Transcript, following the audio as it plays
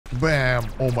Bam!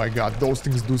 Oh my god, those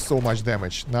things do so much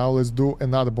damage. Now let's do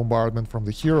another bombardment from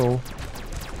the hero.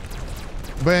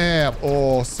 Bam!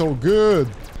 Oh, so good!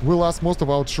 We lost most of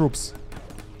our troops.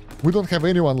 We don't have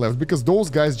anyone left because those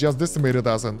guys just decimated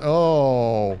us and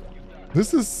oh...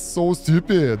 This is so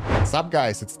stupid. Sup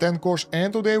guys, it's Kosh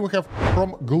and today we have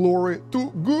From Glory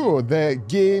To Goo, the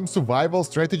game, survival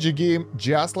strategy game,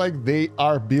 just like they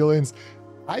are villains.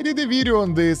 I did a video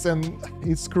on this and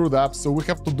it screwed up, so we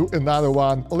have to do another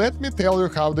one. Let me tell you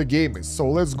how the game is. So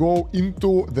let's go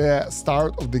into the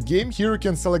start of the game. Here you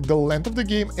can select the length of the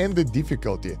game and the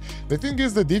difficulty. The thing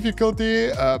is, the difficulty,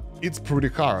 it's pretty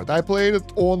hard. I played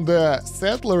it on the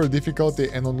settler difficulty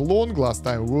and on long last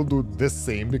time. We'll do the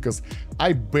same because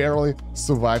I barely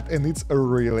survived and it's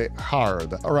really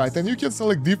hard. Alright, and you can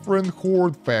select different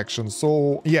horde factions.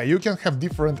 So yeah, you can have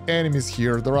different enemies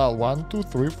here. There are 1, 2,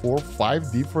 3, 4,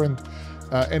 5 different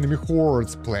enemy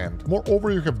hordes planned.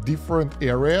 Moreover, you have different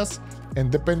areas,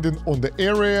 and depending on the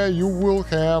area, you will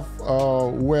have,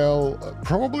 well,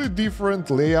 probably different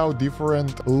layout,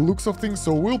 different looks of things.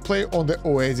 So we'll play on the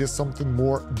Oasis, something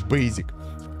more basic.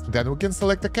 Then we can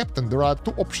select a captain. There are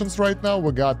two options right now.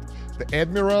 We got the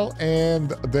Admiral and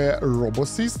the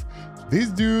Robocist. This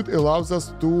dude allows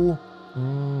us to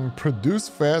produce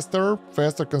faster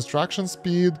construction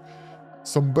speed,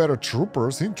 some better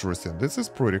troopers. Interesting, this is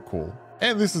pretty cool.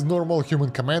 And this is normal human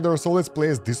commander, so let's play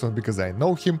as this one because I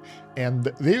know him. And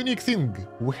the unique thing,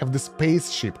 we have the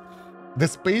spaceship. The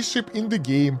spaceship in the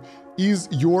game is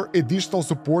your additional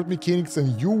support mechanics,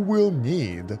 and you will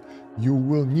need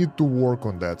to work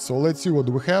on that. So let's see what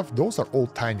we have. Those are all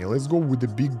tiny. Let's go with the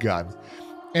big gun.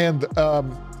 And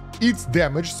it's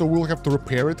damaged, so we'll have to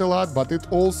repair it a lot, but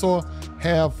it also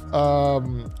have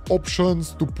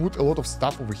options to put a lot of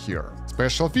stuff over here.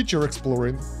 Special feature: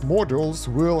 exploring modules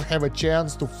will have a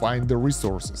chance to find the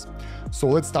resources. So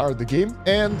let's start the game,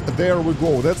 and there we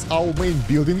go. That's our main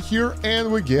building here,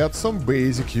 and we get some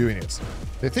basic units.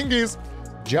 The thing is,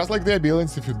 just like the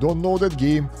abilities, if you don't know that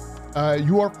game,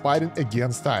 you are fighting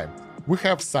against time. We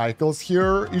have cycles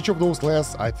here. Each of those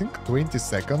lasts, I think, 20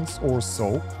 seconds or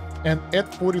so. And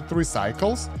at 43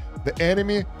 cycles, the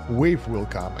enemy wave will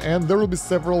come, and there will be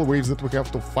several waves that we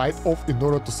have to fight off in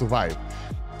order to survive.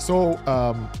 So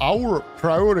our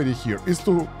priority here is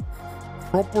to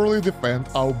properly defend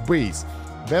our base.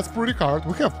 That's pretty hard.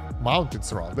 We have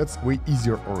mountains around. That's way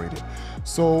easier already.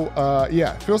 So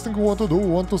yeah, first thing we want to do, we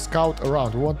want to scout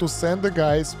around. We want to send the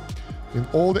guys in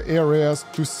all the areas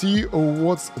to see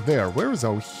what's there. Where is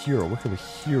our hero? We have a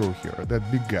hero here,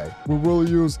 that big guy. We will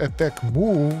use attack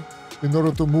move in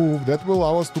order to move. That will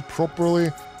allow us to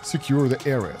properly secure the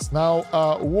areas. Now,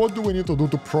 what do we need to do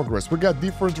to progress? We got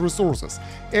different resources.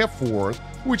 Effort,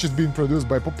 which is being produced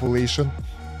by population.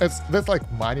 That's like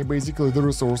money, basically, the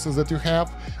resources that you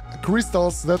have.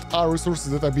 Crystals, that are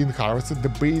resources that are being harvested, the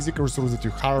basic resources that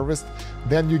you harvest.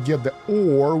 Then you get the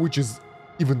ore, which is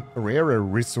even rarer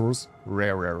resource,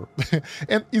 rarer.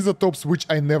 And isotopes, which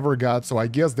I never got, so I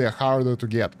guess they're harder to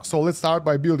get. So let's start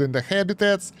by building the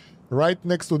habitats right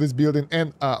next to this building.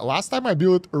 And last time I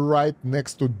built right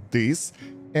next to this,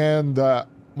 and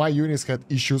my units had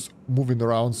issues moving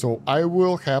around, so I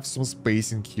will have some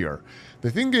spacing here. The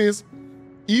thing is,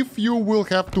 if you will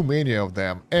have too many of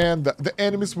them and the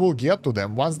enemies will get to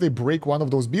them, once they break one of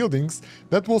those buildings,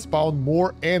 that will spawn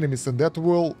more enemies, and that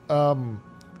will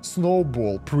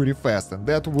snowball pretty fast, and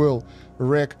that will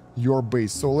wreck your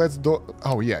base. So let's do...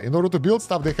 Oh yeah, in order to build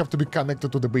stuff, they have to be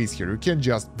connected to the base here. You can't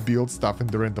just build stuff in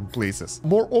the random places.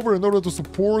 Moreover, in order to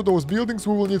support those buildings,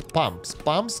 we will need pumps.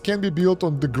 Pumps can be built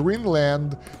on the green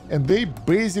land, and they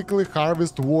basically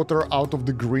harvest water out of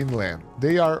the green land.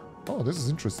 They are... Oh, this is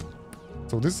interesting.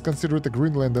 So this is considered a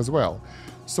green land as well.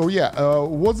 So yeah,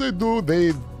 what they do,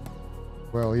 they...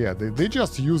 Well, yeah, they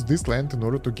just use this land in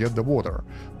order to get the water.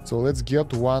 So let's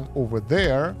get one over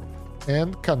there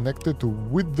and connect it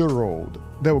with the road.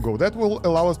 There we go. That will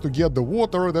allow us to get the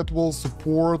water that will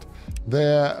support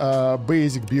the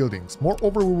basic buildings.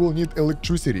 Moreover, we will need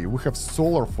electricity. We have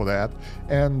solar for that,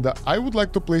 and I would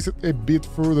like to place it a bit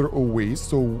further away.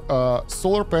 So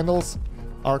solar panels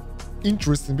are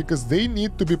interesting because they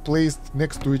need to be placed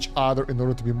next to each other in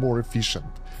order to be more efficient.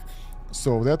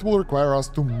 So that will require us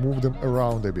to move them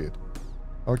around a bit.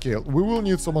 Okay, we will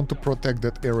need someone to protect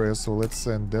that area, so let's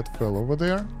send that fellow over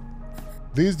there.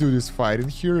 This dude is fighting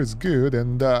here, is good,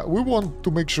 and we want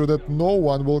to make sure that no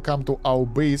one will come to our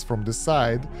base from the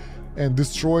side and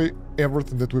destroy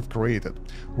everything that we've created.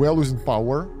 We are losing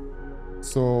power,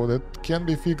 so that can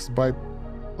be fixed by...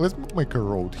 Let's make a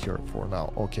road here for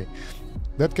now, okay.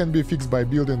 That can be fixed by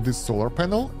building this solar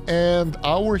panel, and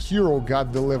our hero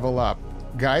got the level up.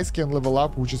 Guys can level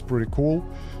up, which is pretty cool.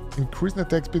 Increase the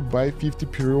attack speed by 50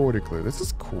 periodically. This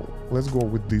is cool. Let's go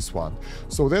with this one.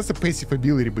 So that's a passive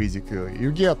ability, basically.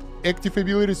 You get active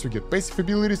abilities, you get passive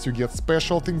abilities, you get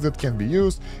special things that can be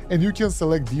used, and you can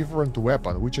select different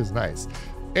weapon, which is nice.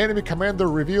 Enemy commander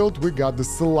revealed, we got the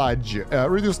sludge.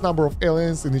 Reduced number of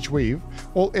aliens in each wave.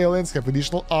 All aliens have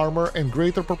additional armor and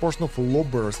greater proportion of low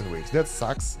burst in waves. That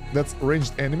sucks. That's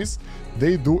ranged enemies.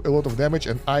 They do a lot of damage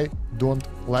and I don't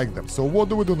like them. So what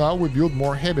do we do now? We build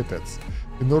more habitats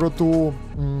in order to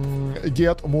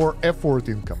get more effort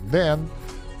income. Then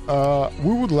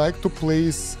we would like to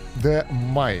place the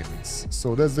mines.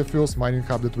 So that's the first mining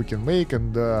hub that we can make,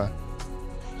 and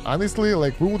honestly,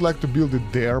 like, we would like to build it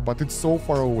there, but it's so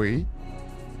far away.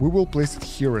 We will place it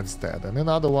here instead, and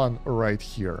another one right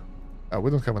here. We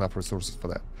don't have enough resources for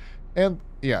that. And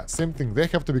yeah, same thing, they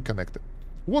have to be connected.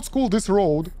 What's cool, this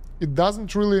road, it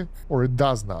doesn't really, or it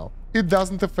does now, it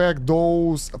doesn't affect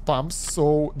those pumps,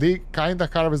 so they kind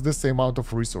of harvest the same amount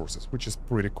of resources, which is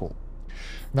pretty cool.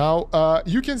 Now,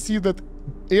 you can see that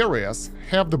areas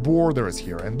have the borders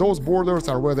here, and those borders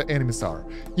are where the enemies are.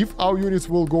 If our units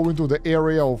will go into the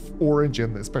area of orange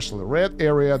and especially red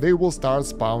area, they will start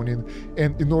spawning,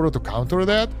 and in order to counter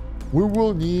that, we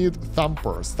will need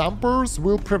thumpers. Thumpers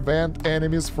will prevent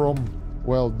enemies from,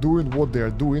 well, doing what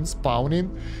they're doing, spawning,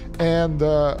 and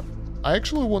I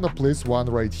actually want to place one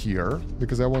right here,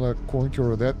 because I want to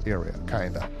conquer that area,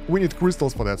 kinda. We need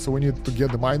crystals for that, so we need to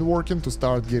get the mine working to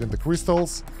start getting the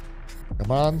crystals. Come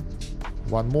on,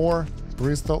 one more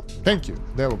crystal. Thank you,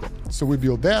 there we go. So we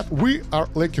build that. We are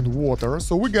lacking water,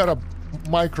 so we gotta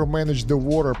micromanage the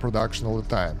water production all the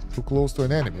time. Too close to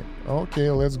an enemy. Okay,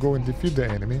 let's go and defeat the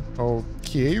enemy.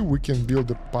 Okay, we can build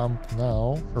the pump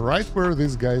now, right where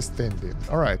this guy is standing.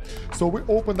 All right, so we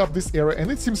opened up this area and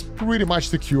it seems pretty much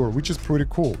secure, which is pretty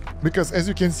cool. Because as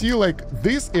you can see, like,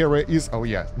 this area is, oh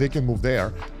yeah, they can move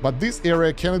there, but this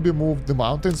area cannot be moved. The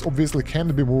mountains obviously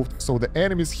can't be moved, so the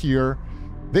enemies here,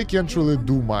 they can't really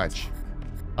do much.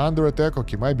 Under attack,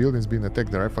 okay, my building's being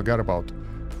attacked there, I forgot about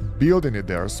building it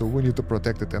there, so we need to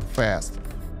protect it and fast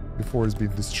before it's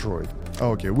being destroyed.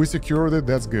 Okay, we secured it,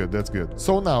 that's good, that's good.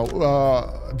 So now,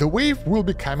 the wave will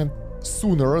be coming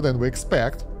sooner than we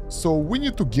expect, so we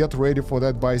need to get ready for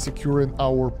that by securing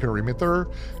our perimeter,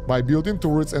 by building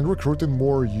turrets and recruiting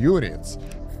more units.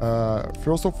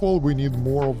 First of all, we need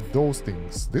more of those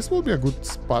things. This will be a good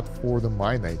spot for the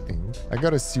mine, I think. I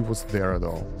gotta see what's there,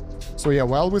 though. So yeah,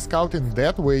 while we're scouting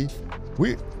that way,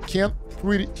 we can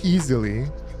pretty easily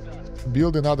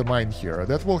build another mine here.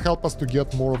 That will help us to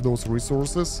get more of those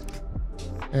resources,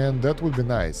 and that would be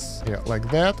nice. Yeah, like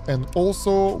that. And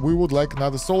also we would like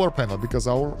another solar panel, because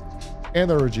our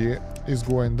energy is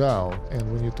going down and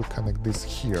we need to connect this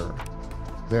here.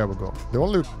 There we go. The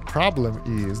only problem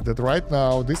is that right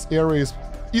now this area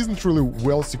isn't really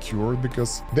well secured,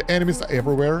 because the enemies are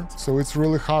everywhere, so it's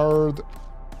really hard.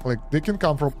 Like, they can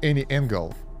come from any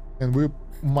angle, and we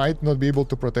might not be able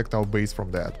to protect our base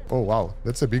from that. Oh wow,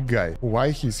 that's a big guy.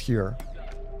 Why he's here?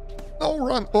 No,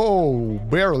 run. Oh,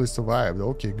 barely survived.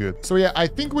 Okay, good. So yeah, I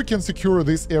think we can secure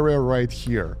this area right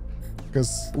here,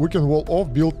 because we can wall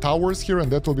off, build towers here,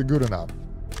 and that will be good enough.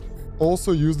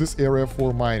 Also use this area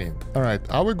for mining. All right,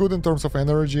 are we good in terms of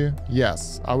energy?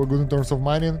 Yes. Are we good in terms of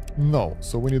mining? No.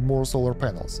 So we need more solar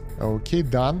panels. Okay,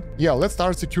 done. Yeah, let's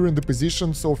start securing the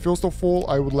position. So first of all,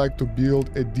 I would like to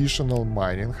build additional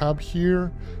mining hub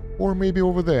here, or maybe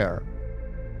over there.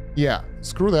 Yeah,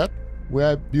 screw that. We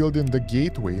are building the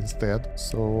gateway instead.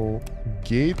 So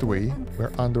gateway,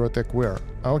 we're under attack where?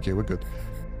 Okay, we're good.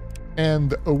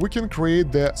 And we can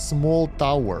create the small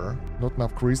tower. Not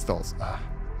enough crystals.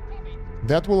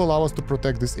 That will allow us to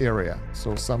protect this area.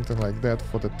 So something like that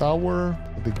for the tower,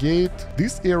 the gate.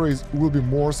 This area will be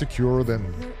more secure than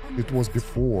it was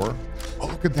before. Oh,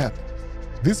 look at that.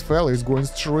 This fella is going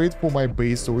straight for my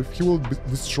base, so if he will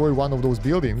destroy one of those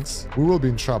buildings, we will be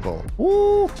in trouble.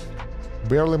 Woo!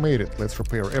 Barely made it. Let's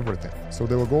repair everything. So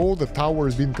there we go. The tower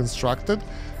is being constructed.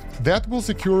 That will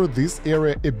secure this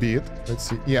area a bit. Let's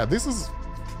see. Yeah, this is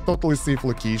totally safe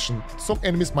location. Some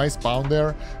enemies might spawn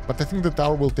there, but I think the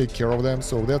tower will take care of them,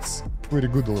 so that's pretty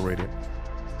good already.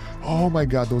 Oh my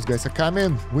god, those guys are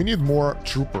coming. We need more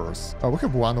troopers. We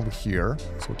have one over here,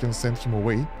 so we can send him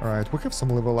away. Alright, we have some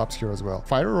level ups here as well.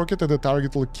 Fire a rocket at the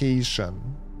target location.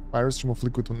 Fire a stream of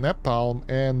liquid napalm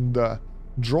and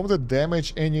drop the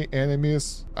damage any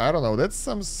enemies. I don't know, that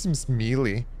seems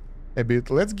melee a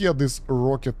bit. Let's get this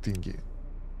rocket thingy.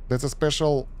 That's a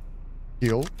special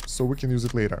skill, so we can use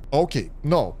it later. Okay,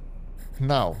 no.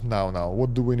 Now,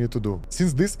 what do we need to do?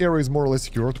 Since this area is more or less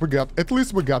secured, at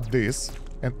least we got this.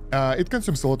 And it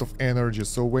consumes a lot of energy,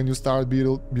 so when you start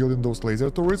building those laser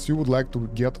turrets, you would like to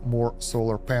get more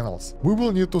solar panels. We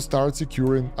will need to start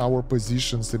securing our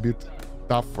positions a bit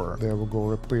tougher. There we go,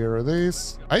 repair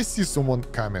this. I see someone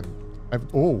coming.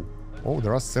 Oh,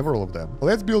 there are several of them.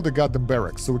 Let's build a goddamn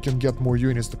barracks so we can get more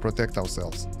units to protect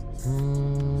ourselves.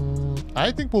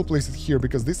 I think we'll place it here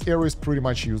because this area is pretty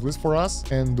much useless for us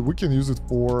and we can use it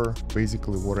for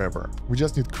basically whatever. We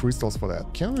just need crystals for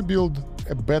that. Can we build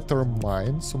a better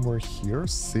mine somewhere here?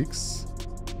 6,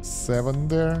 7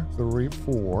 there, 3,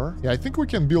 4. Yeah, I think we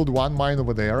can build one mine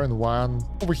over there and one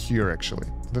over here actually.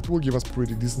 That will give us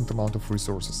pretty decent amount of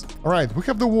resources. All right, we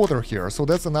have the water here, so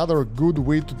that's another good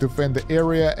way to defend the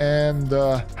area. And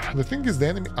the thing is, the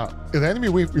enemy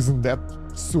wave isn't that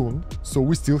soon, so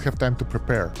we still have time to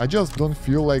prepare. I just don't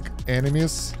feel like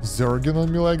enemies zerging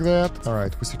on me like that. All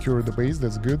right, we secured the base,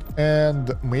 that's good.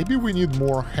 And maybe we need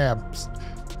more hubs.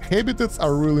 Habitats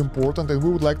are really important and we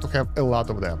would like to have a lot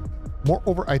of them.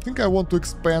 Moreover, I think I want to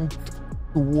expand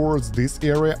towards this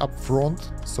area up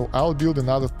front, so I'll build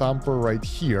another thumper right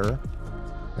here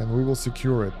and we will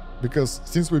secure it, because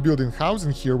since we're building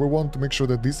housing here, we want to make sure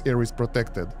that this area is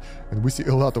protected and we see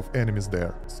a lot of enemies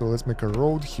there. So let's make a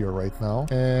road here right now.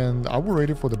 And are we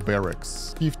ready for the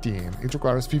barracks? 15. It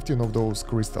requires 15 of those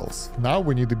crystals. Now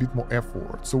we need a bit more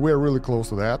effort, so we're really close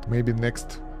to that. Maybe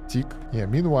next tick. Yeah,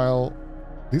 meanwhile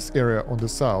this area on the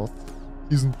south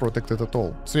isn't protected at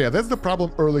all. So yeah, that's the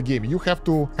problem early game. You have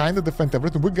to kind of defend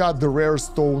everything. We got the rare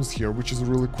stones here, which is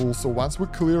really cool. So once we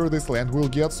clear this land, we'll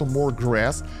get some more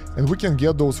grass and we can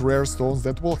get those rare stones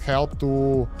that will help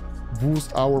to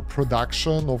boost our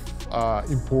production of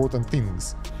important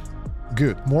things.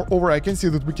 Good. Moreover, I can see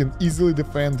that we can easily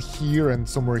defend here and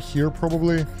somewhere here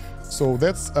probably. So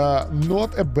that's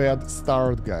not a bad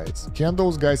start, guys. Can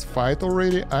those guys fight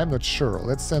already? I'm not sure.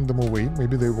 Let's send them away.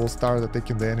 Maybe they will start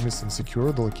attacking the enemies and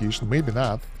secure the location. Maybe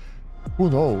not. Who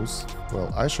knows?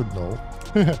 Well, I should know.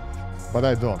 But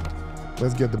I don't.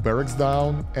 Let's get the barracks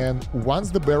down. And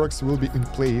once the barracks will be in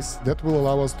place, that will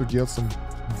allow us to get some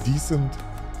decent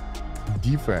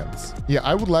defense. Yeah,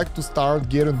 I would like to start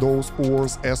getting those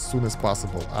ores as soon as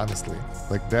possible, honestly.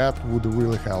 Like, that would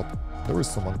really help. There is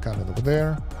someone coming over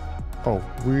there. Oh,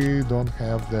 we don't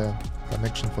have the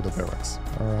connection for the barracks.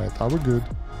 All right, are we good?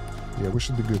 Yeah, we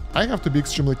should be good. I have to be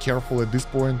extremely careful at this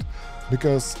point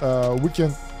because we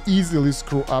can easily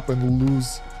screw up and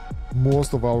lose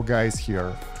most of our guys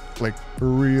here, like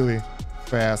really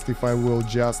fast, if I will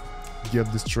just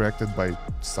get distracted by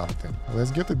something. Let's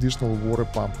get additional water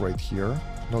pump right here.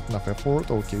 Not enough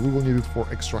effort. Okay, we will need it for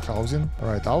extra housing. All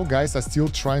right, our guys are still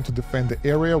trying to defend the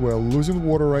area. We're losing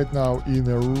water right now in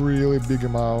a really big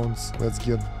amounts. Let's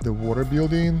get the water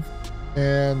building.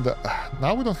 And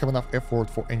now we don't have enough effort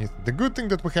for anything. The good thing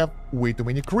that we have way too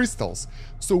many crystals,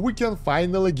 so we can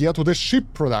finally get to the ship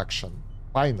production.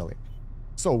 Finally.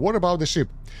 So what about the ship?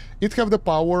 It have the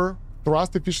power,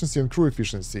 thrust efficiency and crew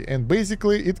efficiency, and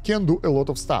basically it can do a lot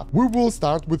of stuff. We will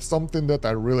start with something that I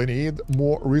really need,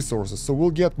 more resources. So we'll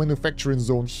get manufacturing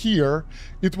zone here.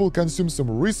 It will consume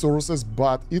some resources,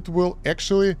 but it will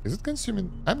actually, is it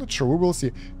consuming? I'm not sure, we will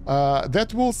see.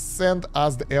 That will send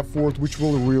us the effort, which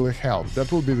will really help.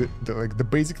 That will be the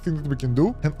basic thing that we can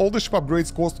do. And all the ship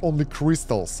upgrades cost only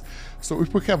crystals. So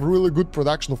if we have really good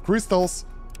production of crystals,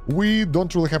 we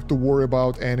don't really have to worry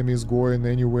about enemies going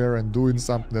anywhere and doing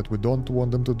something that we don't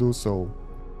want them to do, so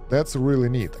that's really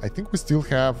neat. I think we still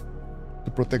have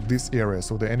to protect this area,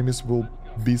 so the enemies will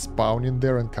be spawning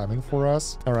there and coming for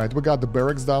us. All right, we got the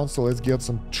barracks down, so let's get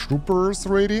some troopers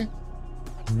ready.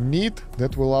 Neat.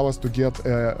 That will allow us to get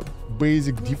a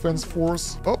basic defense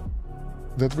force. Oh,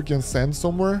 that we can send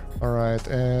somewhere. All right,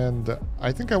 and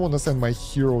I think I want to send my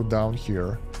hero down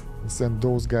here. And send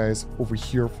those guys over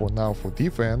here for now for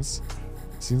defense,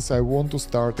 since I want to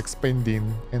start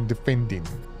expanding and defending.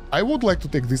 I would like to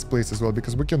take this place as well,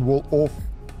 because we can wall off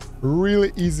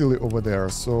really easily over there.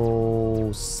 So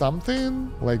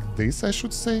something like this, I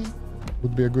should say,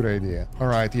 would be a good idea. All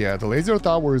right, yeah, the laser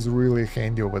tower is really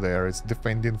handy over there. It's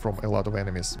defending from a lot of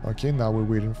enemies. Okay, now we're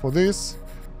waiting for this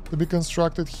to be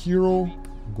constructed. Hero,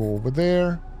 go over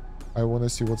there. I want to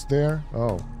see what's there.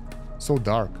 Oh, so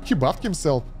dark. He buffed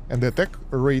himself. And the attack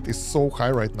rate is so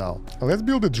high right now. Let's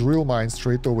build a drill mine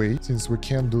straight away, since we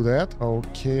can do that.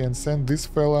 Okay, and send this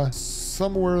fella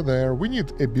somewhere there. We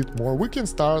need a bit more. We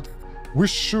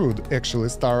should actually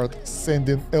start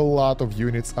sending a lot of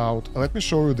units out. Let me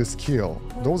show you the skill.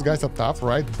 Those guys are tough,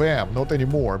 right? Bam, not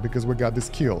anymore, because we got the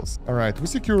skills. All right, we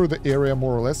secure the area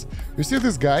more or less. You see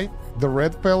this guy, the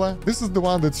red fella? This is the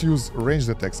one that's used ranged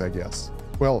attacks, I guess.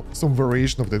 Well, some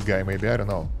variation of that guy, maybe, I don't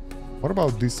know. What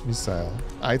about this missile?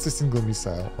 Ah, it's a single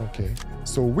missile. Okay.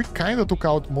 So we kind of took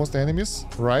out most enemies,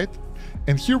 right?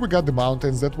 And here we got the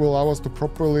mountains that will allow us to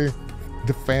properly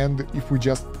defend. If we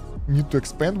just need to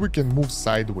expand, we can move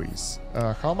sideways.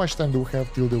 How much time do we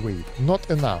have till the wave? Not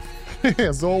enough.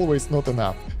 As always, not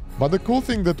enough. But the cool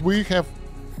thing that we have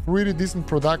pretty decent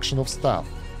production of stuff.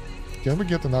 Can we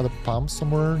get another pump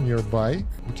somewhere nearby?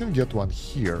 We can get one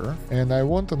here. And I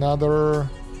want another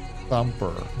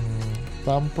thumper.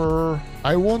 Thumper.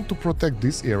 I want to protect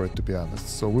this area, to be honest.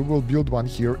 So we will build one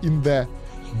here in the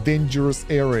dangerous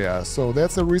area. So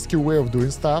that's a risky way of doing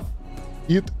stuff.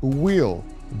 It will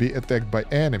be attacked by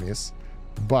enemies,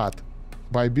 but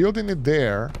by building it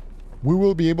there, we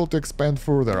will be able to expand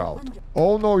further out.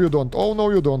 Oh no, you don't. Oh no,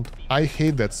 you don't. I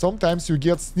hate that. Sometimes you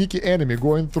get sneaky enemy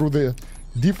going through the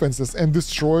defenses and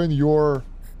destroying your,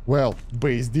 well,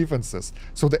 base defenses.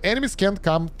 So the enemies can't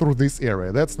come through this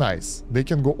area. That's nice. They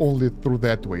can go only through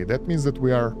that way. That means that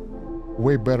we are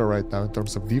way better right now in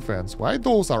terms of defense. Why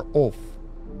those are off?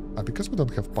 Because we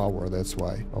don't have power, that's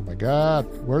why. Oh my god.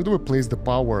 Where do we place the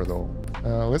power, though?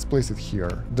 Let's place it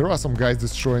here. There are some guys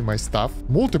destroying my stuff.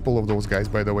 Multiple of those guys,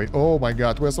 by the way. Oh my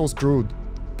god, we're so screwed.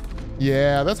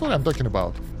 Yeah, that's what I'm talking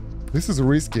about. This is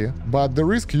risky, but the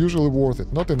risk usually worth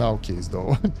it. Not in our case,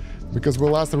 though. Because we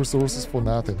lost resources for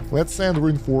nothing. Let's send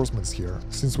reinforcements here.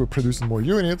 Since we're producing more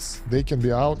units, they can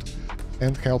be out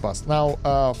and help us.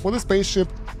 Now, for the spaceship,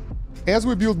 as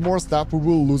we build more stuff, we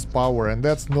will lose power, and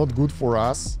that's not good for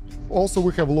us. Also,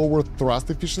 we have lower thrust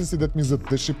efficiency. That means that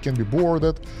the ship can be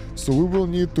boarded, so we will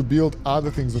need to build other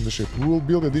things on the ship. We will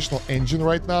build additional engine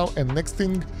right now, and next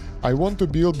thing, I want to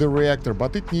build the reactor,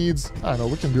 but it needs... I don't know,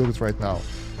 we can build it right now.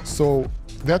 So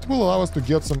that will allow us to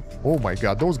get some... Oh my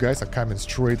god, those guys are coming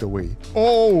straight away.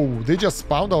 Oh, they just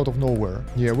spawned out of nowhere.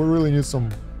 Yeah, we really need some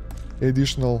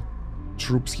additional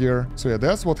troops here. So yeah,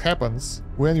 that's what happens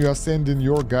when you are sending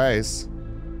your guys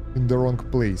in the wrong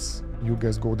place. You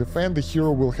guys go defend, the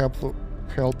hero will help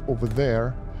over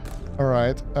there.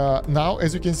 Alright, now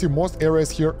as you can see, most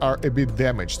areas here are a bit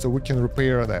damaged, so we can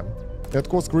repair them. That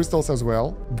costs crystals as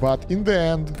well, but in the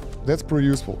end, that's pretty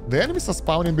useful. The enemies are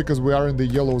spawning because we are in the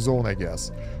yellow zone, I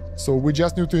guess. So we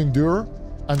just need to endure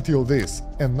until this.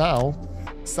 And now,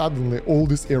 suddenly, all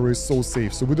this area is so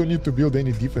safe, so we don't need to build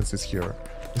any defenses here.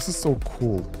 This is so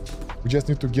cool. We just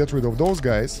need to get rid of those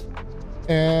guys.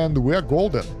 And we are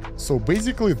golden. So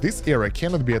basically this area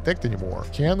cannot be attacked anymore.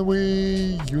 Can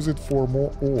we use it for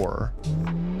more ore?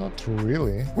 Not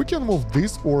really. We can move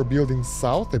this ore building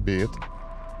south a bit.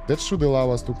 That should allow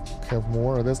us to have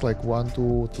more. That's like 1,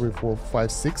 2, 3, 4,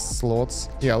 5, 6 slots.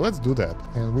 Yeah, let's do that.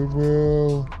 And we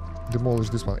will demolish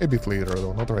this one a bit later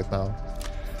though, not right now.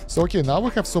 So okay, now we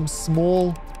have some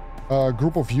small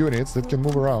group of units that can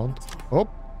move around. Oh.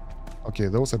 Okay,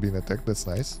 those are being attacked, that's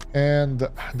nice. And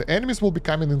the enemies will be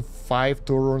coming in 5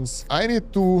 turns. I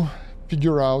need to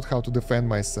figure out how to defend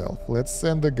myself. Let's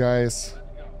send the guys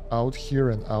out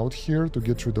here and out here to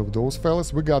get rid of those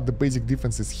fellas. We got the basic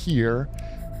defenses here,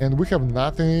 and we have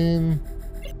nothing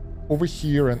over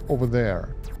here and over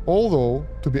there. Although,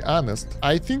 to be honest,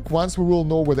 I think once we will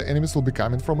know where the enemies will be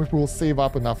coming from, if we will save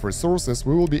up enough resources,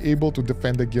 we will be able to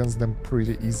defend against them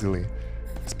pretty easily.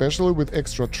 Especially with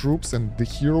extra troops, and the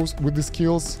heroes with the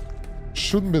skills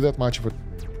shouldn't be that much of a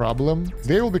problem.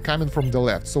 They will be coming from the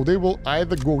left, so they will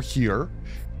either go here.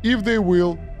 If they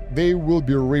will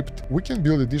be ripped. We can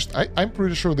build additional... I'm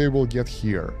pretty sure they will get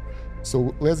here.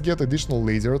 So let's get additional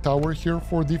laser tower here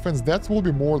for defense. That will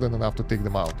be more than enough to take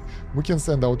them out. We can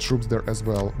send out troops there as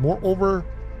well. Moreover,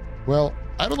 well,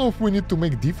 I don't know if we need to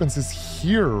make defenses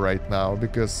here right now,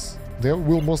 because... they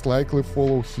will most likely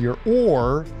follow here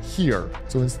or here.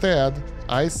 So instead,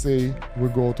 I say we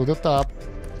go to the top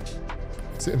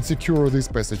and secure this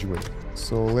passageway.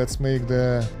 So let's make the...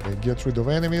 get rid of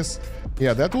enemies.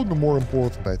 Yeah, that would be more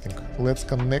important, I think. Let's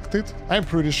connect it. I'm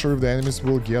pretty sure if the enemies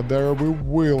will get there, we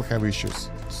will have issues.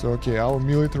 So, okay, our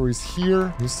military is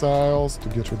here. Missiles to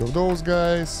get rid of those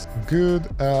guys. Good.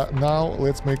 Now,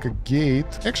 let's make a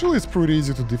gate. Actually, it's pretty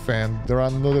easy to defend. There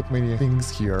are not that many things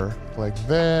here. Like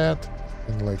that.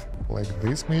 And like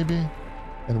this, maybe.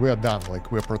 And we are done.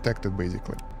 Like, we're protected,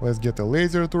 basically. Let's get a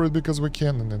laser turret because we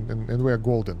can. And we are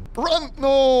golden. Run!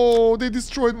 No! They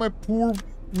destroyed my poor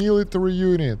military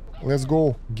unit. Let's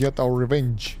go get our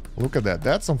revenge. Look at that.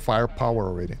 That's some firepower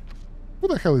already. Who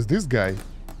the hell is this guy?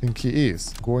 I think he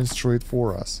is going straight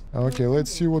for us. Okay,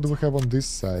 let's see what we have on this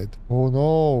side. Oh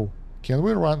no, can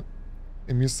we run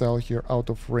a missile here out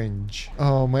of range?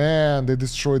 Oh man, they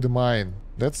destroyed the mine.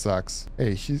 That sucks.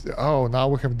 Hey, oh, now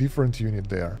we have different unit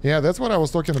there. Yeah, that's what I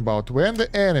was talking about. When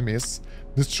the enemies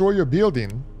destroy your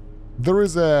building, there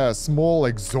is a small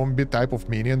like zombie type of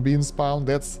minion being spawned.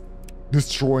 That's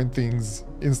destroying things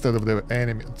instead of the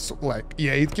enemy. So, like,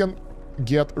 yeah, it can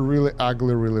get really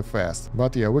ugly really fast.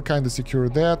 But yeah, we kind of secure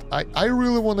that. I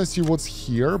really want to see what's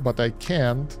here, but I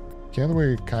can't. Can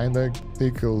we kind of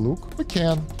take a look? We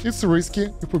can. It's risky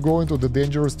if we go into the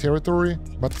dangerous territory,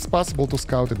 but it's possible to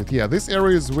scout a bit. Yeah, this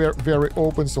area is very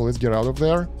open, so let's get out of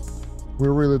there. We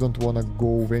really don't want to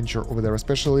go venture over there,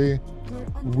 especially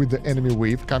with the enemy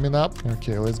wave coming up.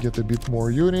 Okay, let's get a bit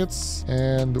more units.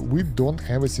 And we don't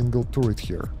have a single turret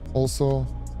here. Also,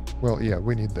 well, yeah,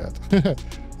 we need that.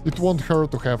 It won't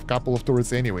hurt to have a couple of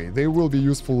turrets anyway. They will be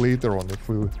useful later on if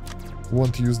we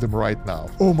want to use them right now.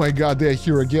 Oh my god, they're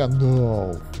here again.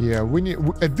 No. Yeah, we need...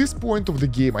 At this point of the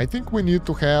game, I think we need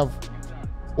to have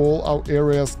all our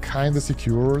areas kind of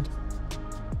secured.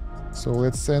 So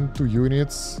let's send 2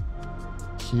 units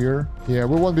here. Yeah,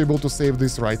 we won't be able to save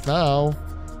this right now,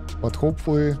 but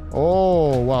hopefully...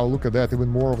 Oh, wow, look at that. Even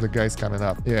more of the guys coming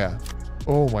up. Yeah.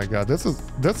 Oh my god, that's a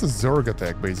Zerg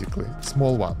attack, basically.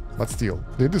 Small one, but still.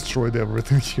 They destroyed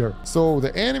everything here. So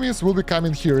the enemies will be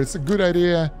coming here. It's a good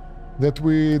idea that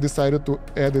we decided to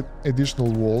add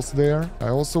additional walls there. I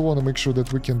also want to make sure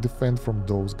that we can defend from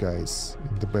those guys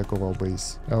in the back of our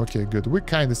base. Okay, good. We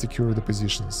kind of secure the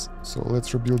positions. So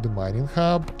let's rebuild the mining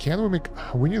hub. Can we make...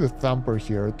 We need a thumper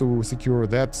here to secure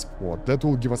that spot. That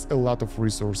will give us a lot of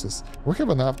resources. We have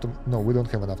enough to... No, we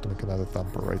don't have enough to make another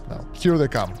thumper right now. Here they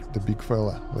come, the big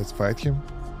fella. Let's fight him.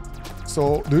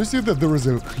 So, do you see that there is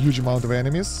a huge amount of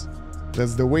enemies?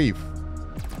 That's the wave.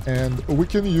 And we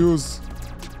can use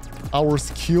our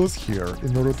skills here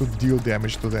in order to deal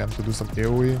damage to them, to do some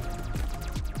AoE.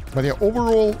 But yeah,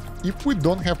 overall, if we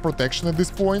don't have protection at this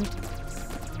point,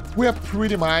 we are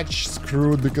pretty much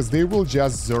screwed because they will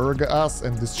just Zerg us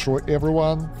and destroy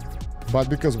everyone. But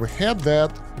because we had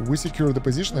that, we secured the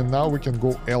position and now we can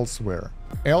go elsewhere.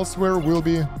 Elsewhere will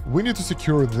be... We need to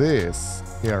secure this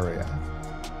area.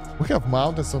 We have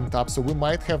mountains on top, so we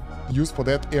might have use for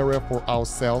that area for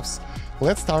ourselves.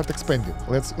 Let's start expanding.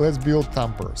 Let's build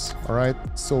thumpers. All right.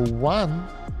 So one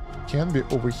can be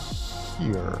over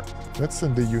here. Let's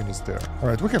send the units there. All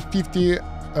right. We have 50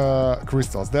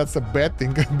 crystals. That's a bad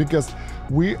thing because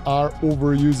we are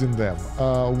overusing them.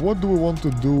 What do we want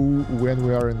to do when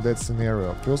we are in that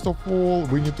scenario? First of all,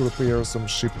 we need to repair some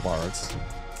ship parts.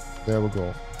 There we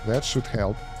go. That should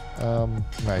help.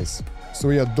 Nice. So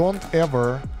yeah, don't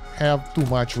ever have too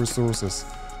much resources.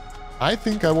 I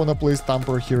think I want to place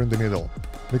thumper here in the middle,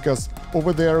 because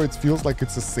over there it feels like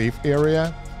it's a safe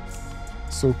area.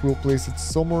 So if we'll place it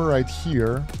somewhere right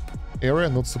here, area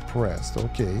not suppressed,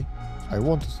 okay. I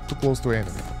want too close to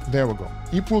enemy. There we go.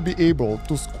 If we'll be able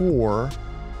to score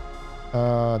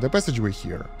the passageway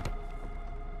here,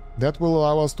 that will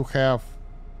allow us to have,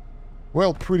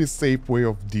 well, pretty safe way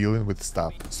of dealing with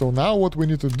stuff. So now what we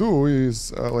need to do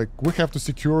is, like, we have to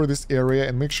secure this area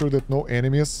and make sure that no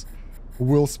enemies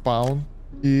will spawn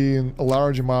in a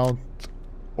large amount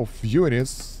of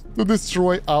units to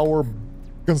destroy our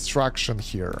construction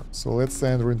here. So let's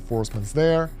send reinforcements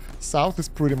there. South is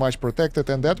pretty much protected,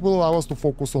 and that will allow us to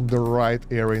focus on the right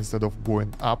area instead of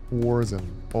going upwards and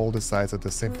all the sides at the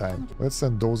same time. Let's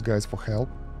send those guys for help.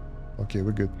 Okay,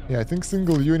 we're good. Yeah, I think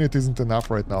single unit isn't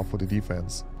enough right now for the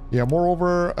defense. Yeah,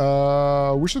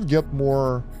 moreover, we should get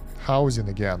more housing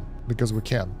again, because we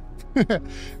can.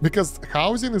 Because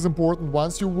housing is important.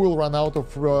 Once you will run out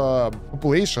of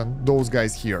population, those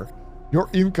guys here, your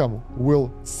income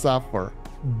will suffer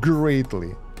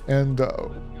greatly. And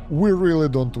we really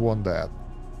don't want that.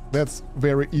 That's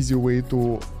very easy way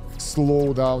to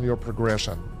slow down your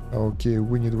progression. Okay,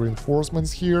 we need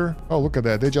reinforcements here. Oh, look at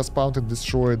that. They just spawned and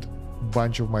destroyed a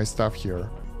bunch of my stuff here.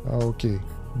 Okay.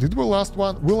 Did we last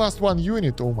one? We lost one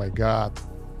unit. Oh my god.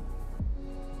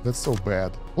 That's so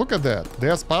bad. Look at that. They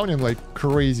are spawning like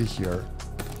crazy here.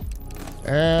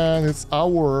 And it's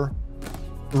our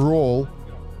role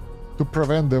to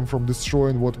prevent them from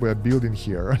destroying what we are building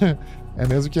here.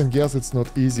 And as you can guess, it's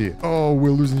not easy. Oh, we're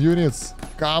losing units.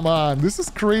 Come on. This is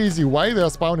crazy. Why they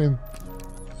are spawning?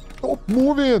 Stop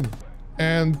moving!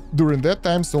 And during that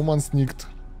time, someone sneaked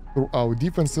through our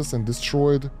defenses and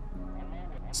destroyed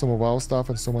some of our stuff,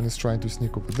 and someone is trying to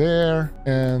sneak over there.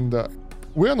 And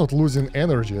we are not losing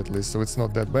energy, at least, so it's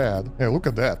not that bad. Hey, look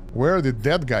at that. Where did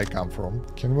that guy come from?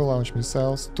 Can we launch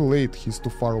missiles? Too late, he's too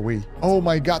far away. Oh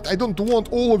my god, I don't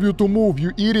want all of you to move,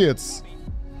 you idiots!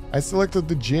 I selected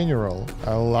the general.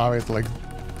 I love it, like...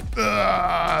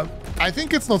 I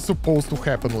think it's not supposed to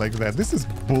happen like that. This is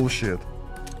bullshit.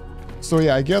 So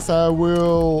yeah, I guess I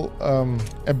will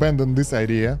abandon this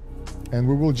idea. And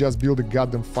we will just build a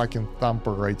goddamn fucking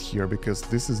thumper right here, because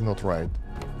this is not right.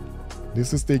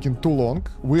 This is taking too long.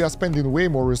 We are spending way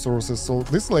more resources, so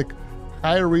this is like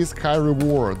high risk, high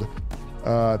reward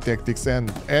tactics,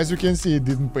 and as you can see, it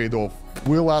didn't pay off.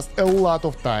 We lost a lot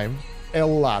of time, a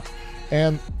lot,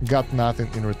 and got nothing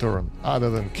in return other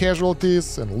than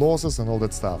casualties and losses and all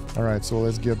that stuff. All right, so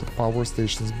let's get the power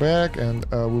stations back, and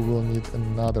we will need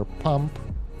another pump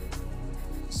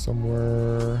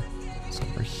somewhere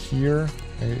here.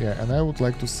 Yeah, and I would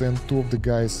like to send 2 of the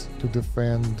guys to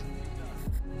defend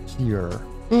here.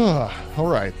 All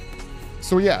right.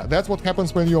 So yeah, that's what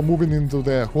happens when you're moving into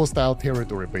the hostile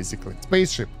territory, basically.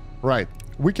 Spaceship, right.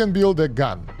 We can build a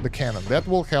gun, the cannon. That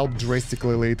will help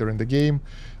drastically later in the game.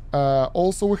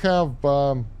 Also, we have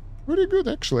pretty good,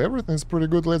 actually. Everything's pretty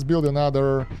good. Let's build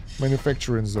another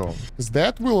manufacturing zone, because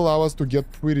that will allow us to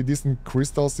get pretty decent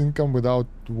crystals income without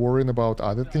worrying about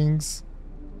other things.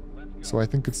 So I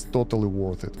think it's totally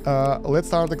worth it. Let's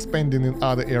start expanding in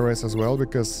other areas as well,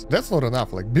 because that's not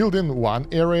enough. Like, building one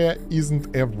area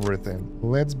isn't everything.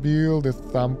 Let's build a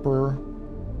thumper.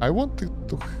 I want it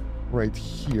to right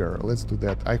here. Let's do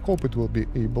that. I hope it will be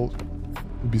able to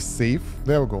be safe.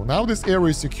 There we go. Now this area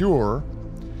is secure,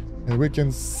 and we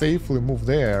can safely move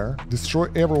there, destroy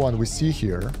everyone we see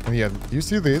here. And yeah, you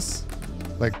see this?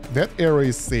 Like, that area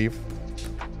is safe,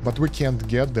 but we can't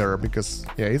get there because,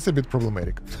 yeah, it's a bit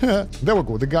problematic. There we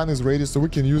go. The gun is ready, so we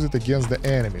can use it against the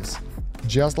enemies.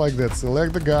 Just like that.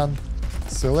 Select the gun,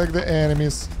 select the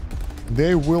enemies.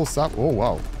 They will suck. Oh,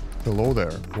 wow. Hello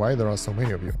there. Why there are so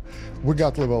many of you? We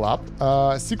got level up.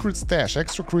 Secret stash.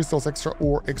 Extra crystals, extra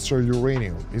ore, extra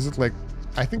uranium. Is it like...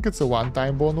 I think it's a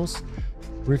one-time bonus.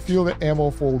 Refill the ammo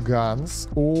of all guns,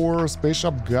 or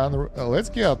spaceship gun. Let's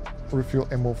get refill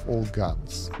ammo of all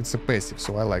guns. It's a passive,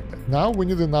 so I like that. Now we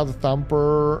need another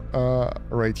thumper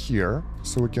right here,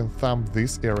 so we can thump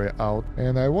this area out.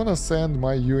 And I want to send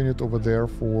my unit over there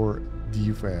for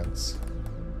defense.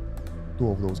 2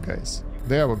 of those guys.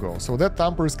 There we go. So that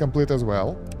thumper is complete as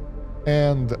well.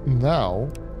 And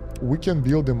now we can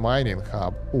build a mining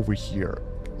hub over here.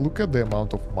 Look at the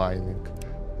amount of mining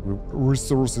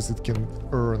resources it can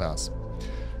earn us.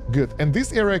 Good. And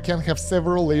this area can have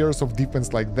several layers of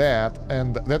defense like that,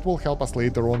 and that will help us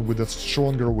later on with the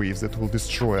stronger waves that will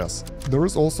destroy us. There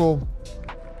is also...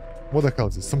 what the hell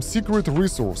is this? Some secret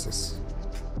resources.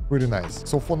 Pretty nice.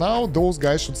 So for now, those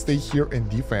guys should stay here and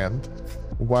defend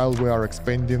while we are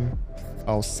expanding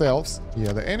ourselves.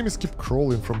 Yeah, the enemies keep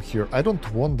crawling from here. I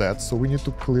don't want that, so we need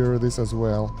to clear this as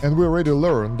well. And we already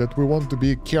learned that we want to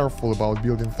be careful about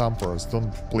building thumpers.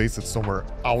 Don't place it somewhere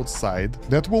outside.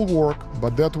 That will work,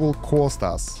 but that will cost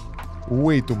us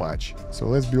way too much. So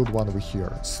let's build one over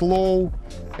here. Slow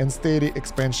and steady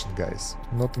expansion, guys.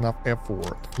 Not enough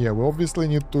effort. Yeah, we obviously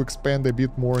need to expand a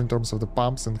bit more in terms of the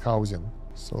pumps and housing.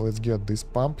 So let's get this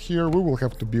pump here. We will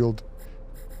have to build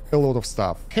a lot of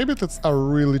stuff. Habitats are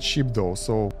really cheap though,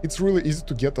 so it's really easy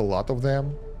to get a lot of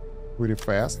them pretty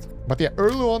fast. But yeah,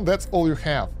 early on, that's all you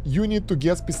have. You need to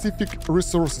get specific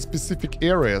resources, specific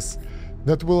areas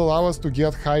that will allow us to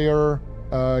get higher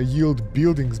yield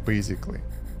buildings, basically.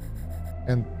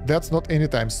 And that's not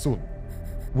anytime soon.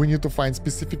 We need to find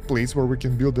specific place where we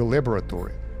can build a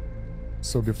laboratory.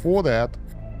 So before that,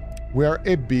 we are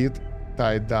a bit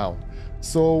tied down.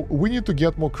 So we need to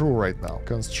get more crew right now.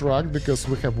 Construct, because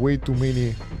we have way too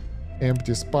many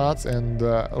empty spots. And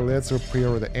let's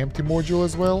repair the empty module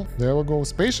as well. There we go.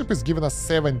 Spaceship is giving us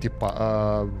 70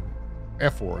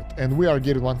 effort, and we are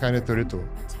getting 132.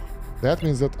 That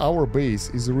means that our base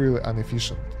is really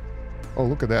inefficient. Oh,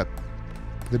 look at that.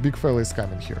 The big fella is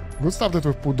coming here. Good stuff that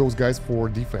we put those guys for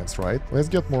defense, right? Let's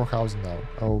get more housing now.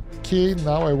 Okay,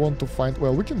 now I want to find...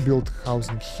 Well, we can build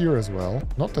housing here as well.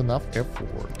 Not enough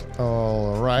effort.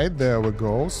 Alright, there we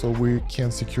go. So we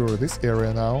can secure this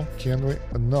area now. Can we?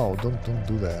 No, don't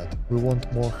do that. We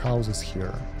want more houses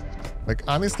here. Like,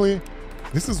 honestly,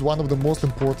 this is one of the most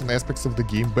important aspects of the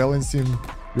game. Balancing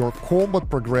your combat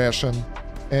progression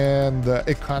and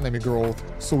economy growth,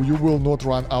 so you will not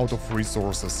run out of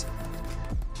resources.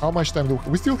 How much time do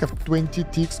we still have 20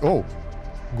 ticks? Oh,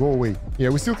 go away. Yeah,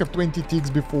 we still have 20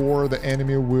 ticks before the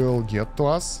enemy will get to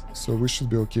us. So we should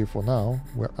be okay for now.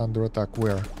 We're under attack.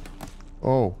 Where?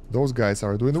 Oh, those guys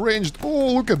are doing ranged.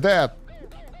 Oh, look at that.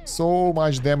 So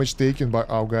much damage taken by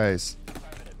our guys.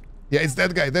 Yeah, it's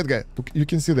that guy, that guy. Look, you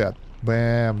can see that.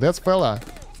 Bam. That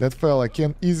fella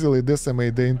can easily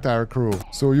decimate the entire crew.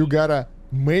 So you gotta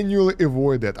manually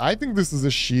avoid that. I think this is a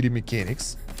shitty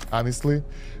mechanics, honestly.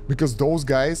 Because those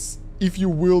guys, if you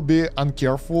will be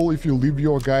uncareful, if you leave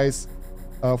your guys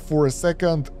for a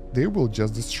second, they will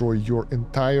just destroy your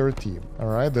entire team.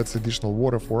 Alright, that's additional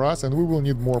water for us, and we will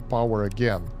need more power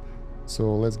again.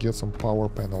 So let's get some power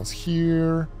panels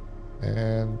here.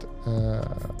 And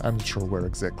I'm not sure where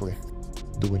exactly.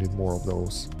 Do we need more of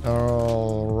those?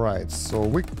 Alright, so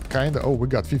we kinda... Oh, we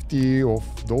got 50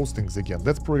 of those things again.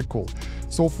 That's pretty cool.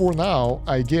 So for now,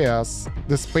 I guess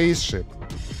the spaceship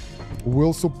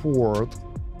will support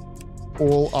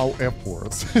all our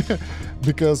efforts.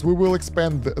 Because we will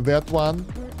expand that one.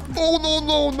 Oh,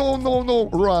 no.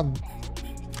 Run.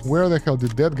 Where the hell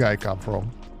did that guy come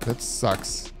from? That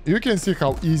sucks. You can see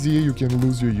how easy you can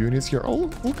lose your units here.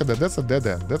 Oh, look at that. That's a dead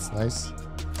end. That's nice.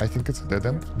 I think it's a dead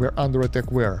end. We're under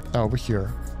attack where? Oh, over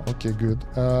here. Okay, good.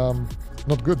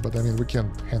 Not good, but I mean, we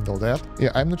can handle that.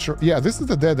 Yeah, I'm not sure. Yeah, this is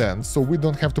the dead end, so we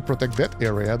don't have to protect that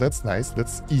area. That's nice.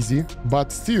 That's easy.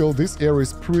 But still, this area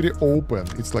is pretty open.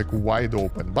 It's like wide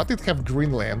open. But it have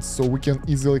green lands, so we can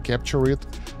easily capture it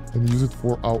and use it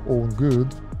for our own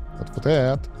good. But for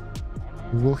that,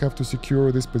 we will have to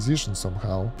secure this position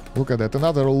somehow. Look at that.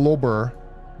 Another lobber.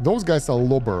 Those guys are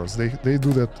lobbers. They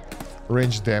do that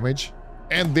range damage.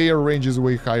 And their range is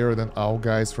way higher than our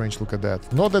guys' range. Look at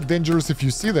that. Not that dangerous if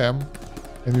you see them.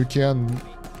 And you can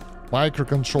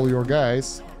micro-control your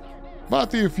guys.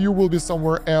 But if you will be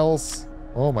somewhere else...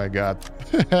 Oh my god.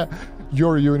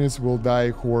 Your units will die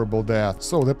horrible death.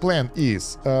 So the plan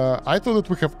is... I thought that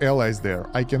we have allies there.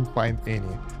 I can't find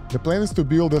any. The plan is to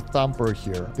build a thumper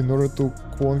here in order to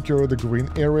conquer the green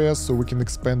area so we can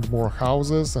expand more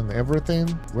houses and everything.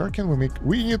 Where can we make...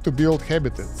 We need to build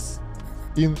habitats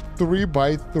in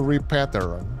 3x3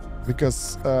 pattern.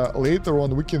 Because later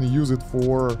on we can use it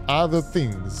for other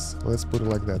things. Let's put it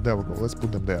like that. There we go. Let's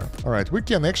put them there. All right, we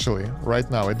can actually, right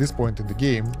now at this point in the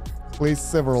game, place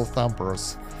several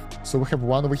thumpers. So we have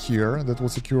one over here that will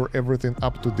secure everything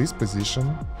up to this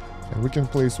position. And we can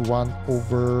place one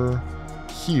over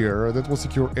here that will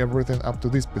secure everything up to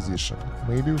this position.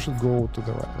 Maybe we should go to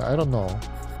the right. I don't know.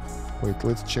 Wait,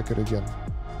 let's check it again.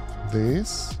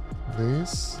 This.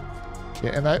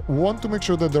 Yeah, and I want to make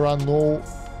sure that there are no...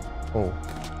 Oh,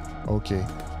 okay.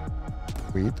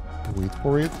 Wait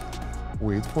for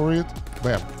it.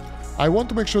 Bam. I want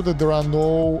to make sure that there are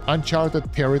no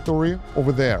uncharted territory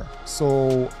over there.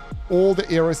 So all the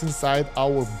areas inside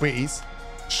our base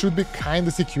should be kind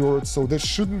of secured, so there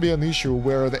shouldn't be an issue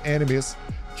where the enemies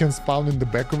can spawn in the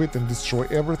back of it and destroy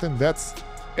everything. That's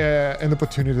an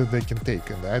opportunity that they can take,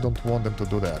 and I don't want them to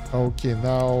do that. Okay,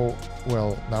 now,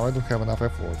 well, now I don't have enough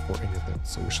effort for anything,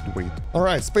 so we should wait. All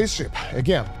right, spaceship.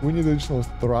 Again, we need additional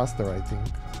thruster, I think.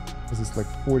 This is like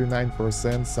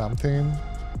 49% something,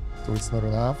 so it's not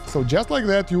enough. So just like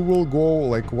that, you will go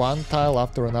like one tile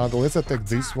after another. Let's attack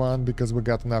this one because we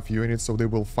got enough units, so they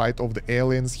will fight off the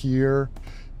aliens here.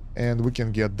 And we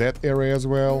can get that area as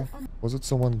well. Was it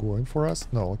someone going for us?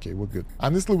 No, okay, we're good.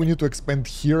 Honestly, we need to expand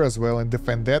here as well and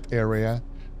defend that area.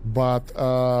 But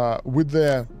with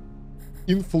the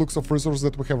influx of resources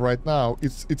that we have right now,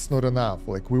 it's not enough.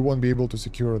 Like, we won't be able to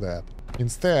secure that.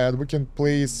 Instead, we can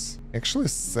place actually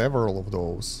several of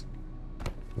those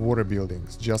water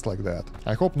buildings, just like that.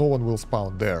 I hope no one will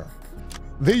spawn there.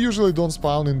 They usually don't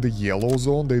spawn in the yellow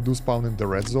zone. They do spawn in the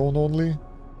red zone only.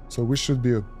 So we should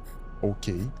be...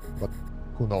 okay, but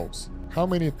who knows? How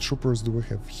many troopers do we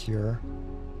have here?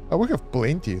 We have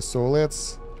plenty, so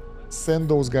let's send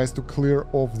those guys to clear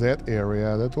off that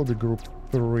area. That will be group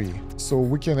 3. So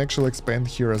we can actually expand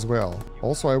here as well.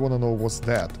 Also, I want to know what's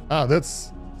that. Ah,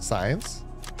 that's science?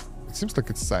 It seems like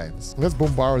it's science. Let's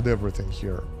bombard everything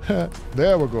here.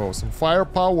 There we go, some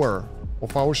firepower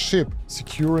of our ship.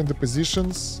 Securing the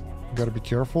positions. Gotta be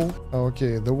careful.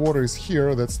 Okay, the water is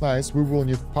here. That's nice. We will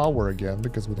need power again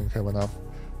because we don't have enough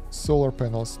solar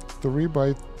panels.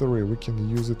 3x3. We can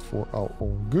use it for our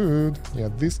own good. Yeah,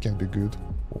 this can be good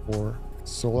for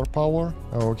solar power.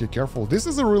 Okay, careful. This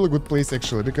is a really good place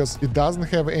actually because it doesn't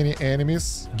have any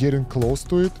enemies getting close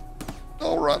to it.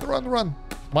 Oh, run.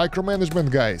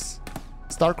 Micromanagement, guys.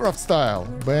 StarCraft style.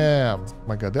 Bam.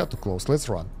 My god, they're too close. Let's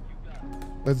run.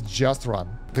 Let's just run.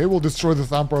 They will destroy the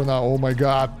thumper now. Oh my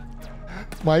god.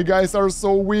 My guys are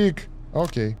so weak.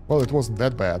 Okay, well, it wasn't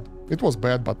that bad. It was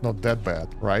bad, but not that bad,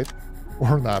 right?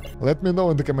 Or not. Let me know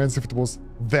in the comments if it was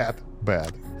that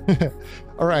bad.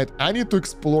 Alright, I need to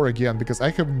explore again because I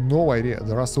have no idea.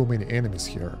 There are so many enemies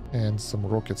here. And some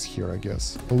rockets here, I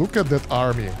guess. Look at that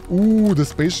army. Ooh, the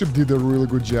spaceship did a really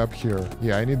good job here.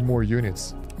 Yeah, I need more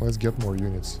units. Let's get more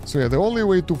units. So yeah, the only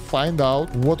way to find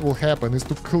out what will happen is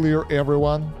to clear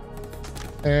everyone.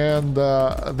 And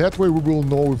that way we will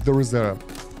know if there is a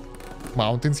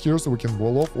mountains here so we can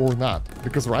wall off or not.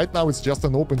 Because right now it's just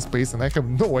an open space and I have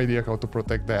no idea how to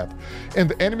protect that. And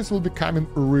the enemies will be coming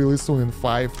really soon in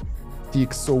 5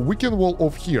 ticks. So we can wall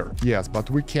off here. Yes, but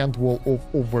we can't wall off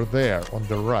over there on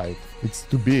the right. It's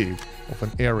too big of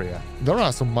an area. There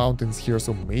are some mountains here,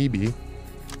 so maybe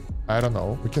I don't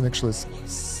know. We can actually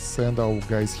send our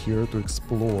guys here to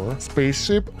explore.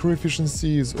 Spaceship crew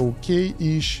efficiency is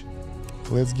okay-ish.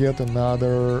 Let's get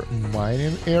another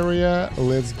mining area.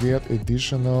 Let's get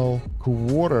additional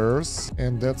quarters.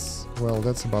 And that's, well,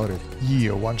 that's about it.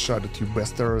 Yeah, one shot at you,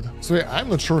 bastard. So yeah, I'm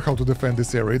not sure how to defend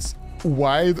this area. It's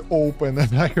wide open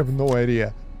and I have no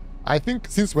idea. I think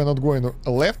since we're not going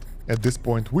left at this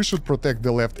point, we should protect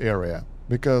the left area.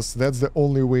 Because that's the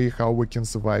only way how we can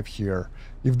survive here.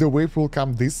 If the wave will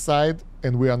come this side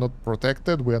and we are not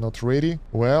protected, we are not ready,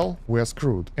 well, we are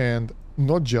screwed. And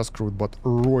not just screwed, but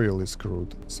royally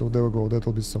screwed. So there we go, that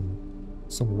will be some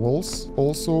walls.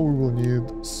 Also, we will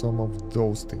need some of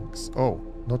those things. Oh,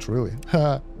 not really.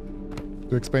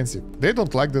 Too expensive. They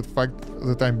don't like the fact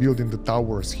that I'm building the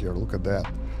towers here. Look at that.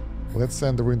 Let's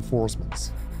send the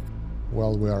reinforcements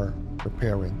while we are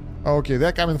preparing. Okay,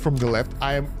 they're coming from the left.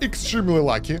 I am extremely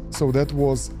lucky, so that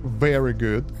was very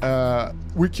good.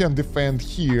 We can defend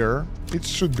here. It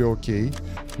should be okay.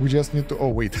 We just need to... Oh,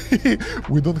 wait.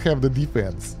 We don't have the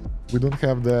defense. We don't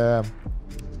have the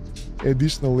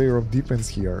additional layer of defense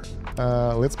here.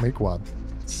 Let's make one.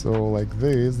 So, like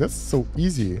this. That's so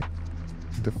easy.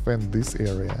 Defend this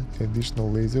area. Additional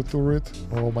laser turret.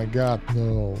 Oh my god,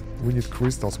 no. We need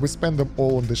crystals. We spend them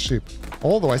all on the ship.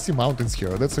 Although I see mountains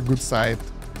here. That's a good site.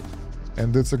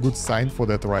 And that's a good sign for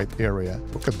that right area.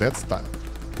 Look at that stuff.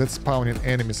 That's spawning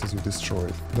enemies as you destroy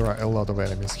it. There are a lot of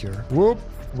enemies here. Whoop!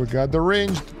 We got the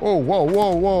ranged. Oh, whoa,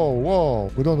 whoa, whoa,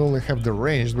 whoa. We don't only have the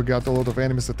ranged, we got a lot of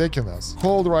enemies attacking us.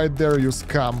 Hold right there, you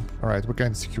scum. Alright, we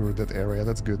can secure that area.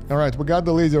 That's good. Alright, we got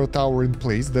the laser tower in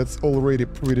place. That's already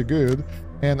pretty good.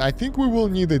 And I think we will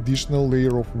need additional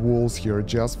layer of walls here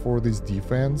just for this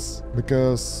defense.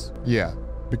 Because, yeah,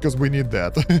 because we need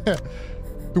that.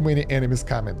 Too many enemies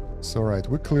coming. So right,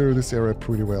 we clear this area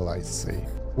pretty well, I say.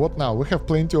 What now? We have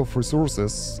plenty of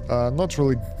resources, not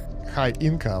really high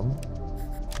income,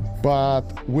 but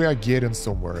we are getting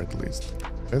somewhere at least.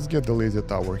 Let's get the laser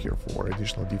tower here for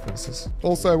additional defenses.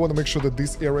 Also, I want to make sure that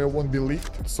this area won't be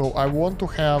leaked, so I want to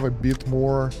have a bit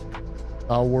more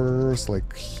towers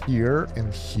like here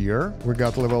and here. We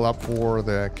got level up for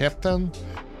the captain.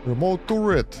 Remote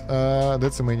turret,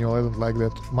 that's a manual, I don't like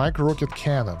that. Micro rocket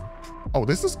cannon. Oh,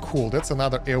 this is cool. That's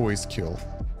another AoE skill.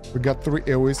 We got 3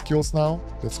 AoE skills now.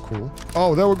 That's cool.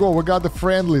 Oh, there we go. We got the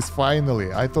friendlies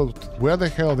finally. I thought, where the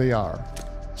hell they are?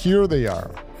 Here they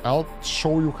are. I'll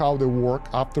show you how they work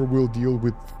after we'll deal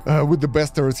with the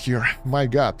bastards here. My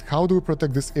god, how do we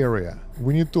protect this area?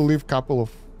 We need to leave a couple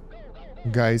of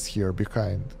guys here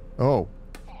behind. Oh,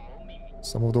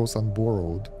 some of those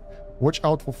unborrowed. Watch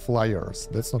out for flyers.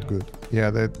 That's not good.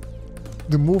 Yeah,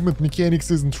 the movement mechanics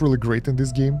isn't really great in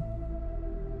this game.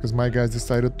 Because my guys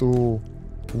decided to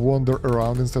wander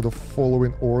around instead of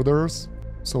following orders.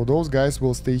 So those guys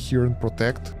will stay here and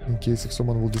protect in case if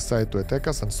someone will decide to attack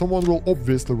us. And someone will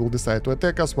obviously decide to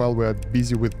attack us while we're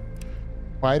busy with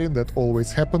fighting. That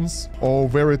always happens. Oh,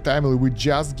 very timely.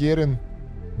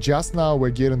 Just now we're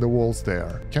getting the walls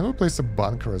there. Can we place a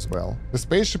bunker as well? The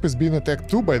spaceship is being attacked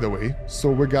too, by the way.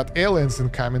 So we got aliens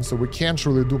incoming, so we can't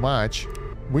really do much.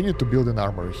 We need to build an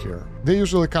armory here. They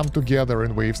usually come together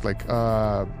in waves, like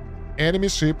enemy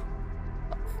ship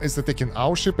is attacking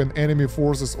our ship and enemy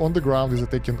forces on the ground is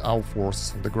attacking our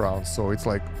forces on the ground. So it's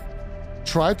like,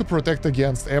 try to protect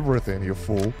against everything, you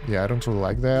fool. Yeah, I don't really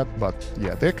like that, but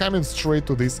yeah, they're coming straight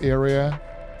to this area,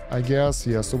 I guess.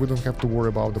 Yeah, so we don't have to worry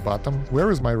about the bottom.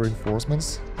 Where is my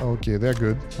reinforcements? Okay, they're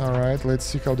good. All right, let's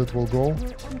see how that will go.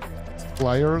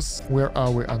 Flyers, where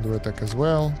are we? Under attack as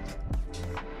well.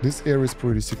 This area is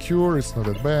pretty secure, it's not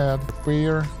that bad.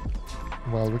 Prepare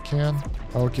while we can.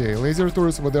 Okay, laser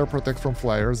turrets over there protect from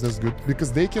flyers, that's good.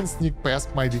 Because they can sneak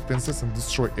past my defenses and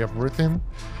destroy everything.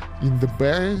 In the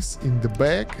base, in the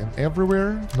back, and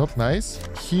everywhere. Not nice.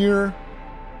 Here,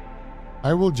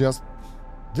 I will just...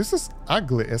 This is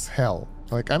ugly as hell.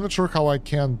 Like, I'm not sure how I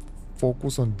can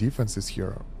focus on defenses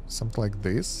here. Something like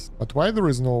this. But why there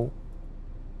is no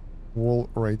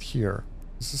wall right here?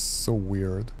 This is so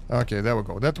weird. Okay, there we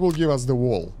go. That will give us the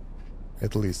wall,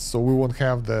 at least. So we won't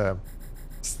have the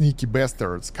sneaky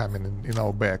bastards coming in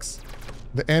our backs.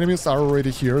 The enemies are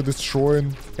already here,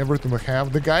 destroying everything we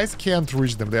have. The guys can't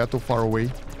reach them, they are too far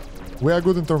away. We are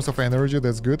good in terms of energy,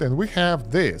 that's good. And we have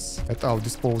this at our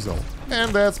disposal.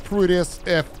 And that's pretty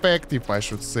effective, I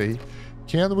should say.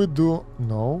 Can we do...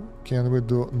 No. Can we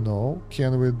do... No.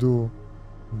 Can we do...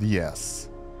 Yes.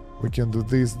 We can do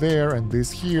this there and this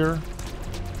here.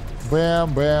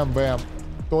 Bam, bam, bam.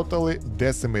 Totally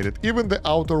decimated. Even the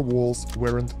outer walls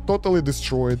weren't totally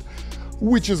destroyed.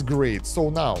 which is great. So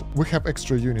now we have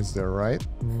extra units there, right?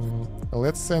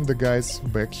 Let's send the guys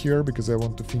back here because I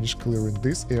want to finish clearing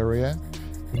this area.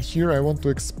 And here I want to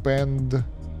expand.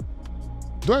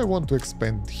 Do I want to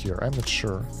expand here? I'm not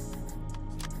sure.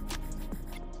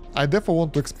 I definitely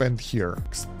want to expand here.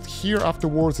 Here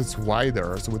afterwards it's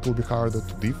wider, so it will be harder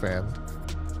to defend.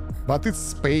 But it's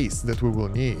space that we will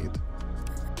need.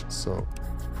 So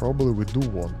probably we do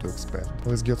want to expand.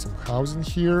 Let's get some housing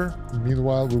here.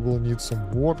 Meanwhile, we will need some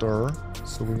water.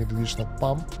 So we need additional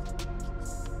pump.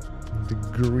 The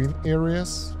green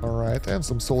areas. Alright, and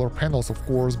some solar panels, of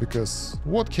course, because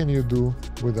what can you do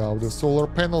without the solar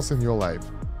panels in your life?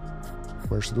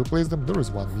 Where should we place them? There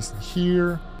is one missing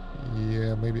here.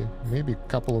 Yeah, maybe a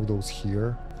couple of those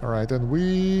here. Alright, and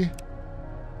we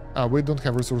don't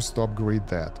have resources to upgrade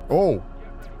that. Oh,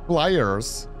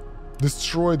 pliers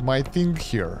destroyed my thing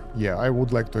here. Yeah, I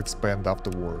would like to expand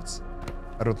afterwards.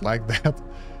 I don't like that.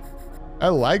 I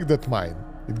like that mine.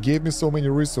 It gave me so many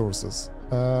resources.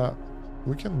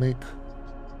 We can make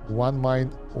one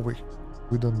mine over.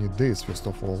 We don't need this, first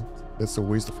of all. That's a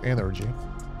waste of energy.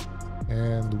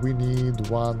 And we need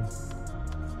one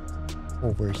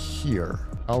over here.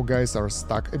 Our guys are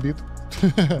stuck a bit.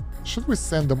 Should we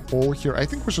send them all here? I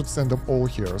think we should send them all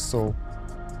here, so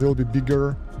there will be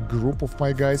bigger group of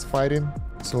my guys fighting.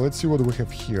 So let's see what we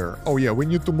have here. Oh yeah, we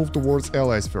need to move towards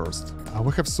allies first.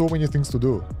 We have so many things to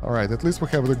do. All right, at least we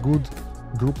have a good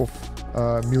group of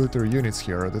military units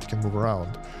here that can move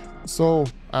around. So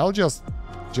I'll just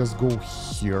go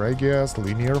here, I guess,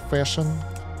 linear fashion.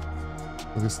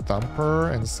 With this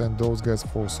thumper and send those guys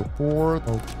for support.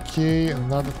 Okay,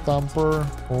 another thumper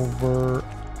over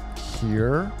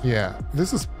here. Yeah,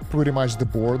 this is pretty much the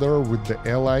border with the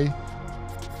ally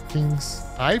things.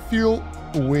 I feel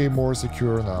way more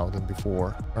secure now than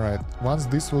before. All right, once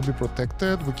this will be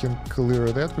protected, we can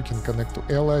clear that. We can connect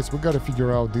to allies. We gotta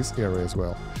figure out this area as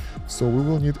well. So we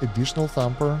will need additional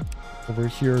thumper over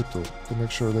here too, to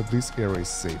make sure that this area is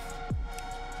safe.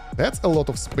 That's a lot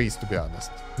of space, to be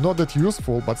honest. Not that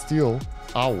useful, but still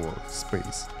our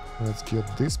space. Let's get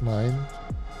this mine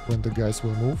when the guys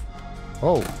will move.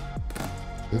 Oh,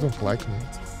 they don't like me.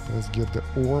 Let's get the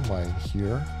ore mine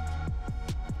here.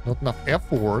 Not enough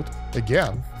effort.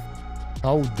 Again,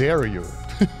 how dare you?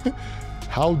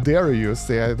 How dare you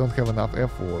say I don't have enough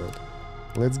effort?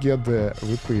 Let's get the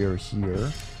repair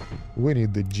here. We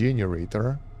need the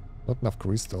generator. Not enough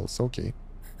crystals, okay.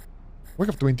 We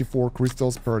have 24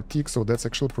 crystals per tick, so that's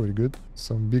actually pretty good.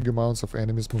 Some big amounts of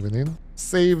enemies moving in.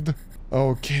 Saved.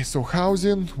 Okay, so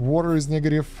housing, water is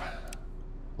negative.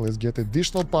 Let's get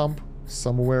additional pump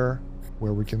somewhere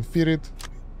where we can fit it.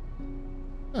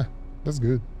 That's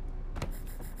good.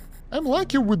 I'm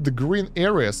lucky with the green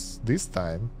areas this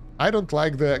time. I don't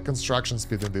like the construction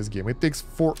speed in this game. It takes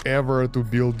forever to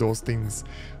build those things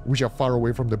which are far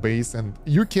away from the base, and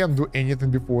you can't do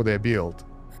anything before they're built.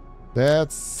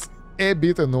 That's a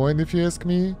bit annoying if you ask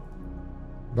me.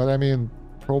 But I mean,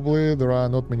 probably there are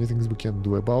not many things we can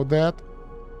do about that.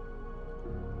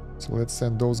 So let's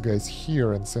send those guys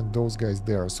here and send those guys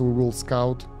there. So we will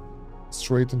scout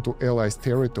straight into allies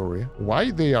territory.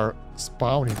 Why they are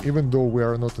spawning even though we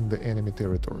are not in the enemy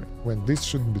territory, when this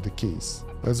shouldn't be the case.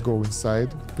 Let's go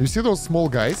inside. You see those small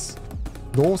guys?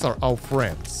 Those are our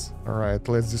friends. All right,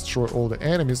 let's destroy all the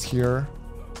enemies here.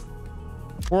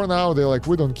 For now, they're like,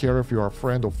 we don't care if you are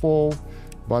friend or foe,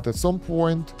 but at some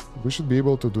point we should be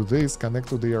able to do this, connect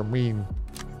to their main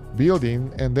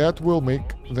building, and that will make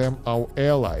them our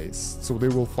allies, so they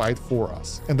will fight for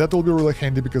us. And that will be really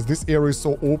handy because this area is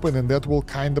so open, and that will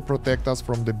kind of protect us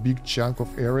from the big chunk of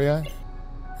area.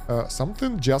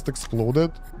 Something just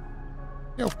exploded.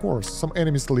 Yeah, of course, some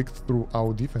enemies leaked through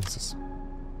our defenses.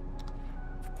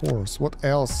 Of course, what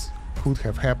else could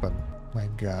have happened? My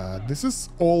god, this is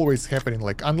always happening,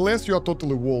 like, unless you are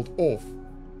totally walled off,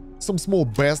 some small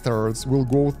bastards will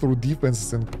go through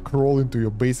defenses and crawl into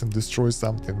your base and destroy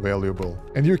something valuable.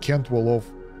 And you can't wall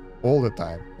off all the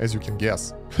time, as you can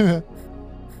guess.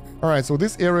 Alright, so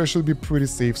this area should be pretty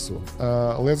safe soon.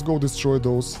 Let's go destroy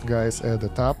those guys at the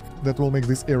top. That will make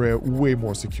this area way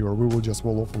more secure. We will just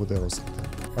wall off over there or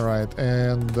something. Alright,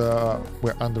 and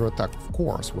we're under attack. Of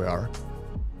course we are.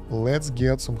 Let's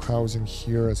get some housing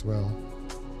here as well.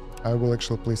 I will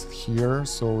actually place it here,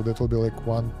 so that will be like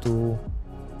 2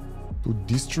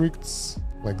 districts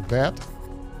like that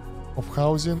of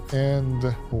housing, and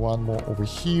one more over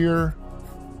here.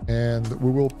 And we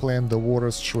will plant the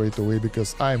water straight away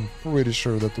because I'm pretty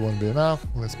sure that won't be enough.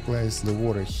 Let's place the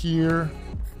water here,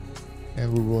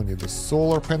 and we will need the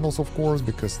solar panels, of course,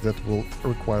 because that will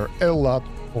require a lot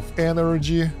of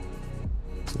energy.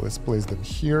 So let's place them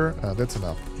here. That's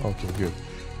enough. Okay, good.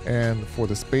 And for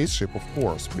the spaceship, of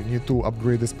course, we need to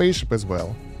upgrade the spaceship as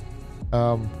well.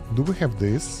 Do we have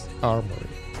this? Armory.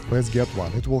 Let's get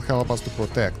one. It will help us to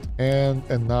protect. And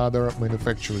another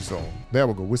manufacturing zone. There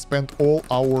we go. We spent all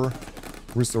our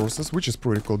resources, which is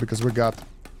pretty cool because we got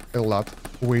a lot.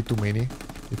 Way too many,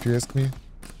 if you ask me.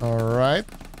 Alright.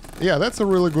 Yeah, that's a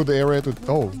really good area to...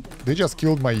 Oh, they just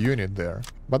killed my unit there.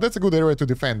 But that's a good area to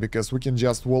defend because we can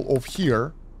just wall off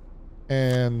here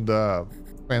and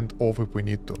fend off if we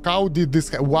need to. How did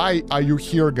this... Why are you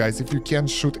here, guys, if you can't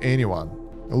shoot anyone?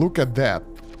 Look at that.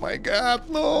 My god,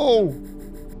 no!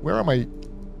 Where are my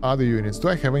other units? Do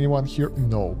I have anyone here?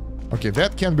 No. Okay,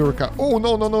 that can be recovered. Oh,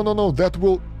 no, no, no, no, no. That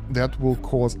will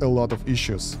cause a lot of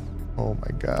issues. Oh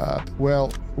my god.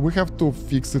 Well, we have to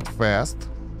fix it fast.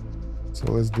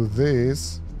 So let's do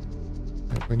this.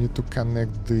 And we need to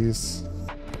connect this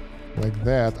like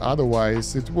that.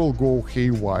 Otherwise, it will go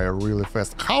haywire really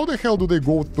fast. How the hell do they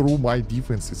go through my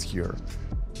defenses here?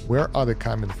 Where are they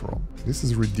coming from? This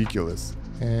is ridiculous.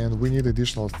 And we need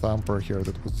additional thumper here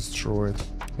that was destroyed.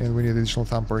 And we need additional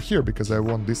thumper here because I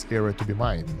want this area to be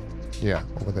mine. Yeah,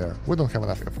 over there. We don't have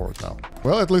enough effort now.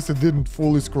 Well, at least it didn't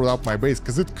fully screw up my base,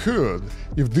 because it could.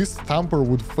 If this thumper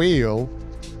would fail,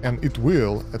 and it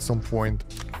will at some point,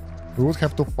 we would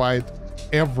have to fight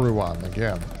everyone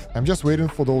again. I'm just waiting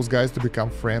for those guys to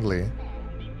become friendly,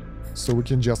 so we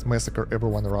can just massacre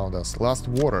everyone around us. Last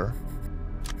water.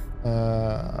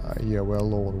 Yeah, we're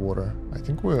low on water. I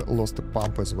think we lost a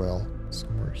pump as well.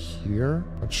 Somewhere here?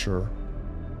 Not sure.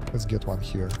 Let's get one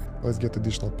here. Let's get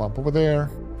additional pump over there.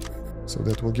 So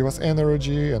that will give us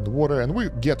energy and water, and we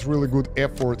get really good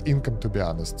effort income, to be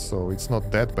honest, so it's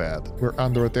not that bad. We're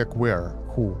under attack where?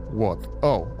 Who? What?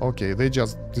 Oh, okay, they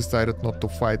just decided not to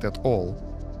fight at all.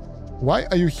 Why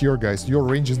are you here, guys? Your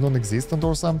range is non-existent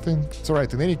or something? It's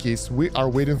alright, in any case, we are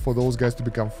waiting for those guys to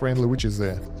become friendly, which is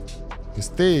a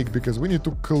mistake, because we need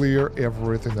to clear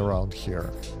everything around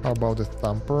here. How about the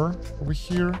thumper over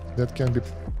here? That can be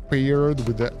paired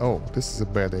with the... Oh, this is a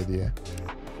bad idea.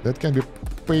 That can be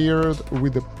paired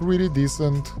with a pretty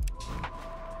decent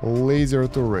laser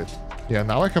turret. Yeah,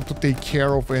 now I have to take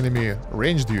care of enemy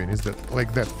ranged units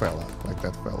like that fella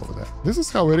over there. This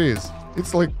is how it is.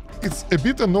 It's like, it's a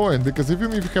bit annoying because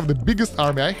even if you have the biggest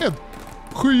army, I had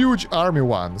huge army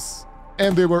once,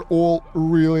 and they were all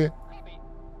really...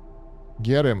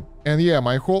 Get him. And yeah,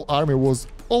 my whole army was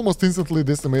almost instantly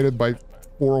decimated by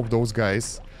 4 of those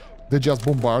guys. They just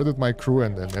bombarded my crew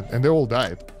and they all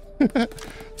died.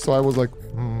 So I was like,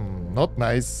 not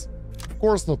nice. Of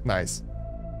course not nice.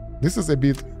 This is a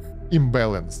bit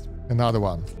imbalanced. Another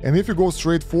one. And if you go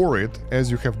straight for it,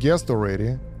 as you have guessed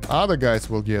already, other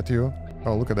guys will get you.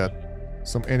 Oh, look at that.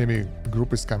 Some enemy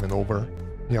group is coming over.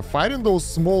 Yeah, fighting those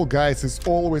small guys is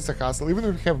always a hassle. Even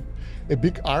if you have a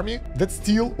big army, that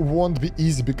still won't be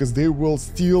easy because they will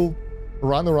still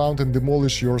run around and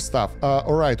demolish your stuff.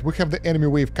 Alright, we have the enemy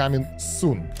wave coming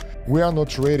soon. We are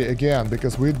not ready again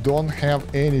because we don't have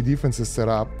any defenses set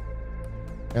up,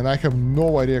 and I have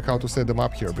no idea how to set them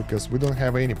up here because we don't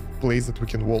have any place that we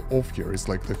can wall off here. It's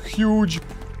like the huge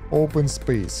open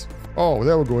space. Oh,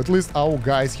 there we go. At least our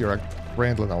guys here are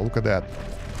friendly now. Look at that.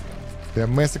 They're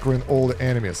massacring all the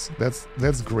enemies.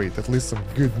 That's great. At least some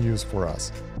good news for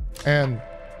us. And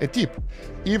a tip: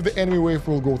 if the enemy wave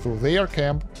will go through their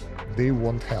camp, they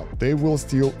won't help. They will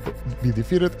still be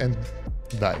defeated and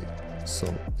die.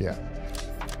 So, yeah.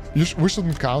 We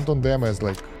shouldn't count on them as,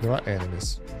 like, there are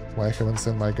enemies. Why I haven't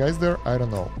sent my guys there, I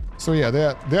don't know. So, yeah,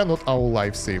 they're not our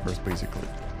lifesavers, basically.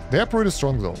 They're pretty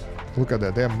strong, though. Look at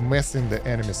that. They're messing the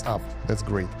enemies up. That's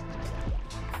great.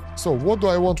 So, what do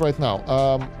I want right now?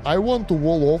 I want to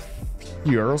wall off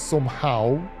here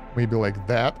somehow. Maybe like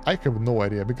that. I have no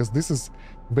idea, because this is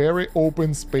very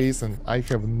open space, and I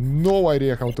have no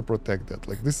idea how to protect that.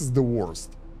 Like, this is the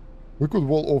worst. We could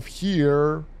wall off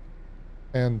here...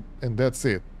 And that's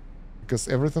it, because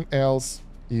everything else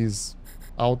is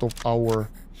out of our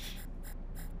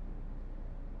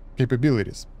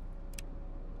capabilities.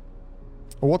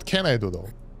 What can I do though?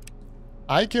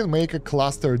 I can make a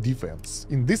cluster defense.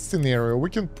 In this scenario, we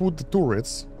can put the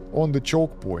turrets on the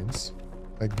choke points,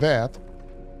 like that,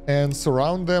 and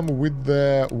surround them with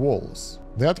the walls.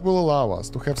 That will allow us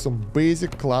to have some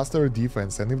basic cluster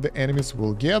defense, and if the enemies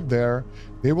will get there,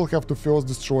 they will have to first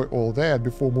destroy all that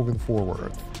before moving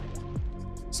forward.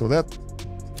 So that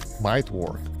might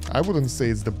work. I wouldn't say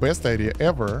it's the best idea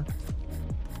ever,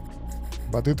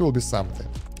 but it will be something.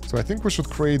 So I think we should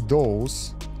create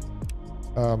those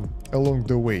along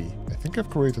the way. I think I've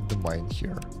created the mine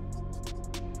here.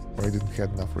 Or I didn't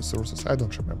have enough resources. I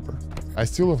don't remember. I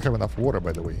still don't have enough water,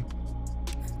 by the way.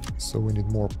 So we need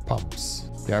more pumps.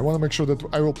 Yeah, I want to make sure that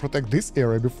I will protect this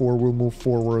area before we'll move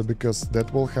forward, because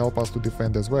that will help us to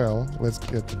defend as well. Let's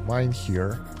get a mine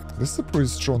here. This is a pretty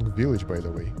strong village, by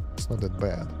the way. It's not that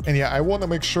bad. And yeah, I want to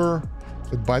make sure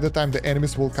that by the time the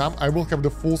enemies will come, I will have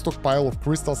the full stockpile of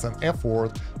crystals and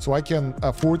effort, so I can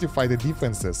fortify the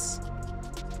defenses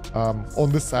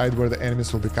on the side where the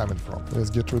enemies will be coming from.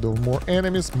 Let's get rid of more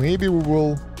enemies. Maybe we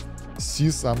will see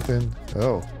something.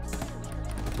 Oh,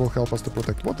 it will help us to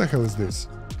protect. What the hell is this?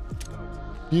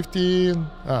 15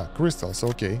 crystals.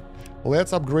 Okay,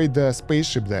 let's upgrade the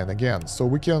spaceship then again, so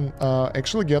we can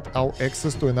actually get our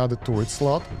access to another turret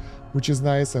slot, which is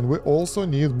nice. And we also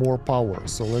need more power,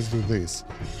 so let's do this.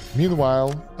 Meanwhile,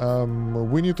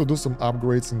 we need to do some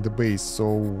upgrades in the base.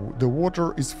 So the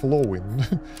water is flowing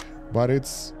but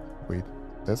it's... wait,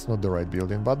 that's not the right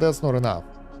building, but that's not enough.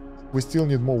 We still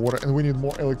need more water, and we need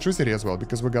more electricity as well,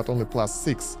 because we got only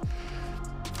 +6.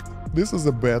 This is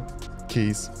a bad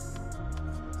case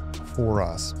for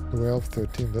us. 12,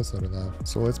 13, that's not enough.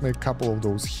 So let's make a couple of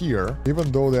those here.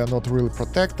 Even though they are not really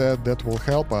protected, that will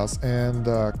help us. And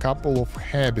a couple of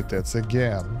habitats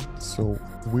again. So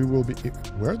we will be...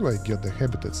 where do I get the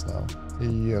habitats now?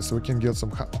 Yeah, so we can get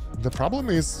some... the problem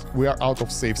is we are out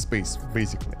of safe space,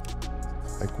 basically.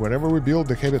 Like, wherever we build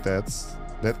the habitats,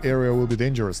 that area will be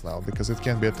dangerous now, because it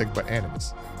can be attacked by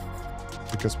enemies.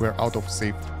 Because we're out of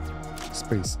safe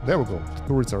space. There we go. The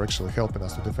turrets are actually helping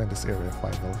us to defend this area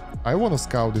finally. I want to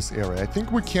scout this area. I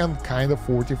think we can kind of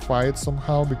fortify it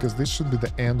somehow, because this should be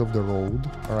the end of the road.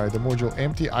 Alright, the module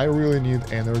empty. I really need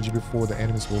energy before the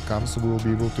enemies will come, so we will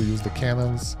be able to use the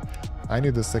cannons. I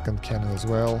need a second cannon as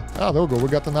well. Ah, there we go. We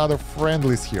got another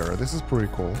friendlies here. This is pretty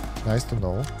cool. Nice to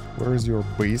know. Where is your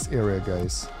base area,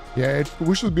 guys? Yeah,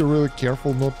 we should be really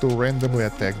careful not to randomly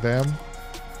attack them,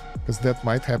 because that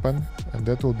might happen, and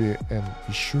that will be an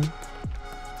issue.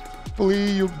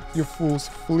 Flee, you fools,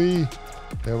 flee.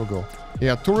 There we go.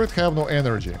 Yeah, turret have no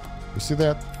energy. You see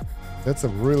that? That's a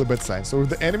really bad sign. So if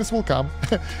the enemies will come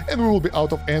and we will be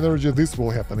out of energy, this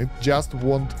will happen. It just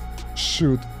won't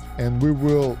shoot, and we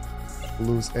will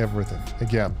lose everything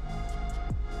again.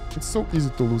 It's so easy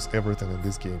to lose everything in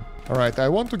this game. Alright, I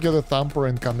want to get a thumper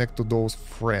and connect to those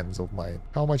friends of mine.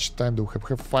 How much time do we have? We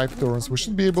have 5 turns. We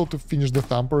should be able to finish the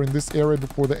thumper in this area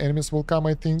before the enemies will come,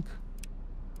 I think.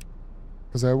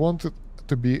 Because I want it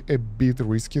to be a bit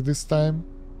risky this time.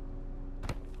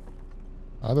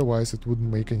 Otherwise, it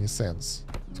wouldn't make any sense.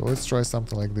 So let's try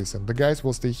something like this. And the guys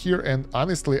will stay here. And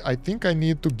honestly, I think I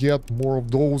need to get more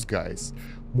of those guys.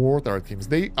 Mortar teams.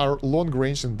 They are long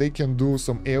range and they can do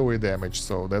some AoE damage.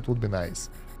 So that would be nice.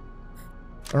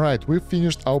 Alright, we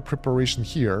finished our preparation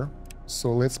here.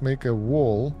 So let's make a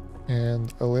wall.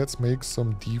 And let's make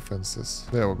some defenses.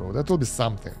 There we go. That will be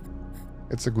something.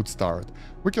 It's a good start.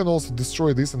 We can also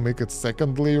destroy this and make a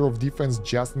second layer of defense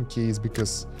just in case,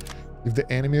 because if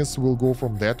the enemies will go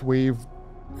from that wave,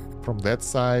 from that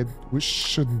side, we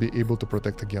shouldn't be able to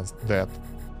protect against that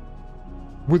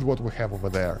with what we have over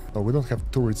there. Oh, we don't have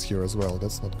turrets here as well.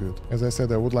 That's not good. As I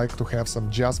said, I would like to have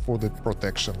some just for the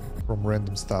protection from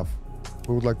random stuff.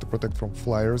 We would like to protect from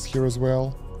flyers here as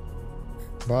well.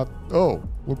 But, oh,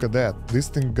 look at that. This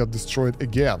thing got destroyed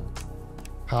again.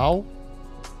 How?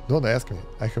 Don't ask me,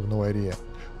 I have no idea.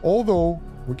 Although,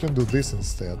 we can do this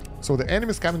instead. So the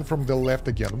enemy is coming from the left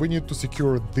again. We need to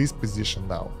secure this position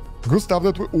now. Good stuff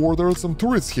that we ordered some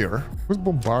turrets here. Who's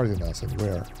bombarding us and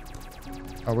where?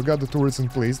 Oh, we got the turrets in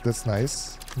place, that's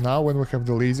nice. Now when we have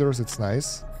the lasers, it's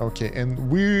nice. Okay, and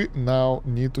we now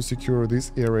need to secure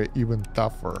this area even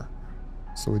tougher.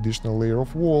 So additional layer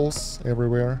of walls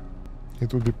everywhere.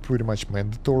 It would be pretty much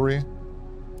mandatory.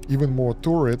 Even more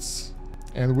turrets.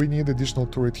 And we need additional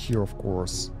turret here, of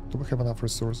course. Do we have enough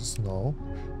resources? No.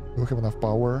 Do we have enough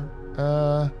power?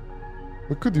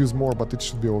 We could use more, but it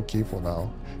should be okay for now.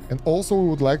 And also we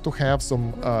would like to have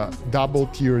some double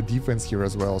tier defense here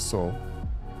as well. So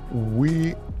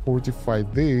we fortify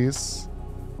this,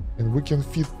 and we can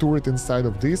fit turret inside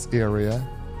of this area.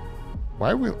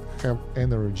 Why we have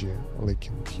energy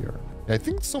leaking here? I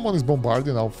think someone is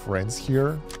bombarding our friends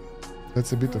here.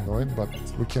 That's a bit annoying, but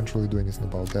we can't really do anything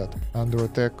about that. Under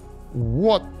attack.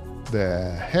 What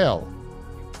the hell?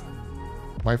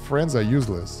 My friends are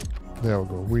useless. There we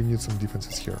go. We need some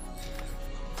defenses here.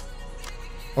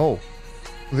 Oh,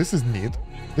 this is neat.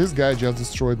 This guy just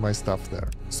destroyed my stuff there.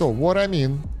 So what I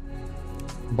mean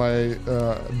by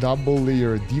double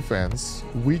layer defense,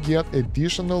 we get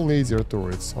additional laser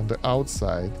turrets on the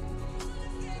outside.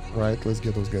 Right, let's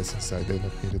get those guys inside. They're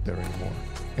not needed there anymore.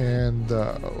 And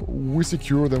we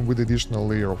secure them with additional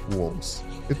layer of walls.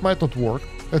 It might not work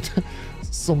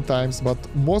sometimes, but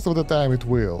most of the time it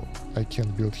will. I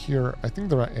can build here. I think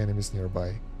there are enemies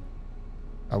nearby.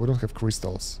 We don't have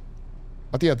crystals.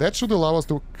 But yeah, that should allow us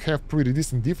to have pretty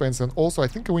decent defense. And also, I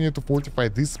think we need to fortify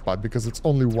this spot because it's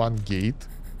only one gate.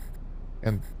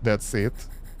 And that's it.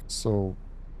 So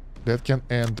that can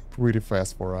end pretty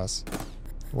fast for us.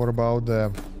 What about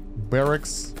the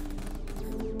barracks?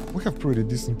 We have pretty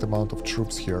decent amount of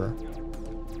troops here.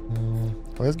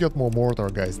 Let's get more mortar,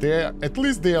 guys. At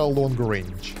least they are long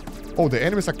range. Oh, the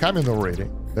enemies are coming already.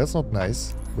 That's not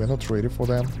nice. We're not ready for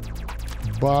them.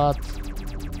 But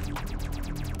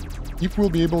if we'll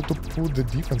be able to put the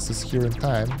defenses here in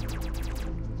time,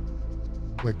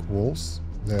 like walls.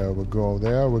 There we go,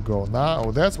 there we go.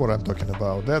 Now, that's what I'm talking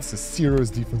about. That's a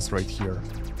serious defense right here.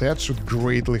 That should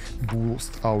greatly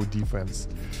boost our defense.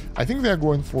 I think they're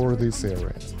going for this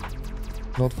area,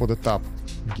 not for the top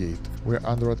gate. We're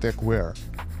under attack where?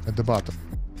 At the bottom.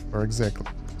 Where exactly?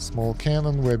 Small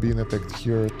cannon, we're being attacked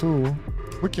here too.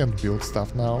 We can't build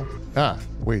stuff now. Ah,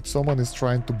 wait, someone is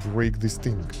trying to break this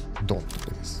thing. Don't,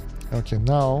 please. Okay,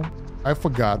 now, I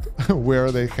forgot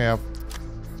where they have...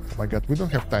 Oh my god, we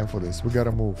don't have time for this. We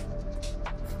gotta move.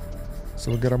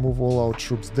 So we gotta move all our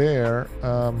troops there.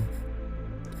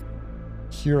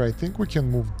 Here, I think we can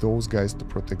move those guys to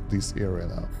protect this area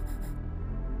now.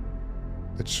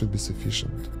 That should be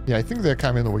sufficient. Yeah, I think they're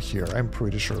coming over here. I'm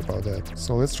pretty sure about that.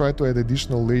 So let's try to add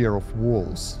additional layer of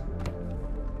walls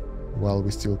while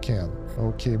we still can.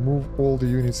 Okay, move all the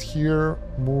units here.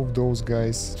 Move those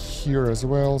guys here as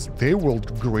well. They will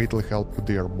greatly help with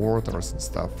their mortars and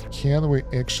stuff. Can we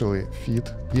actually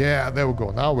fit? Yeah, there we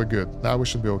go. Now we're good. Now we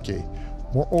should be okay.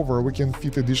 Moreover, we can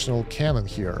fit additional cannon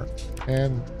here.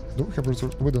 And do we have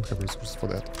resources? We don't have resources for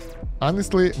that.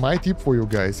 Honestly, my tip for you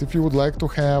guys, if you would like to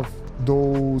have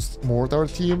those mortar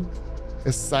team,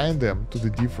 assign them to the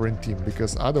different team,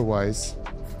 because otherwise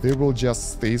they will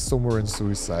just stay somewhere in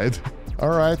suicide.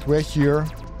 Alright, we're here.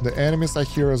 The enemies are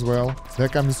here as well. They're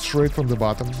coming straight from the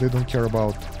bottom. They don't care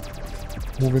about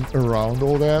moving around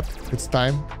all that. It's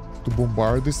time to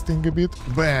bombard this thing a bit.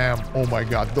 Bam! Oh my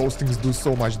god, those things do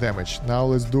so much damage. Now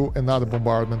let's do another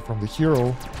bombardment from the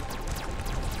hero.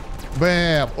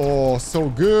 Bam! Oh, so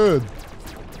good!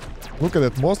 Look at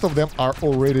it, most of them are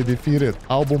already defeated.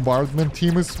 Our bombardment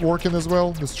team is working as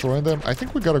well, destroying them. I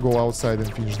think we gotta go outside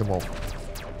and finish them off.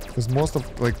 Because most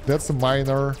of, like, that's a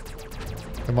minor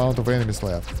amount of enemies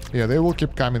left. Yeah, they will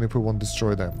keep coming if we won't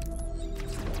destroy them.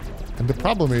 And the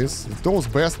problem is, those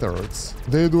bastards,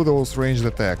 they do those ranged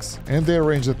attacks. And their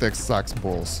ranged attacks sucks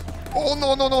balls. Oh,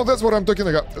 no, no, no, that's what I'm talking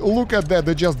about. Look at that,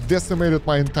 they just decimated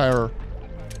my entire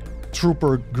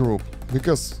trooper group.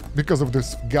 Because of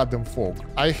this goddamn fog.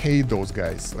 I hate those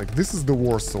guys. Like, this is the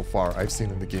worst so far I've seen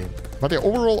in the game. But yeah,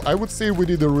 overall, I would say we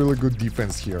did a really good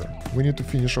defense here. We need to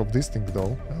finish off this thing,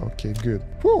 though. Okay, good.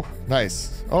 Whew,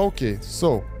 nice. Okay,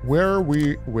 so, where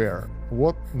we were.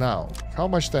 What now? How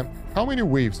much time? How many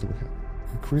waves do we have?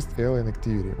 Increased alien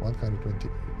activity, 120.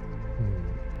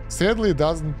 Sadly, it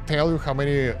doesn't tell you how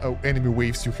many enemy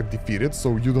waves you have defeated,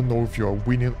 so you don't know if you are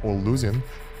winning or losing.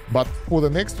 But for the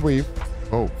next wave...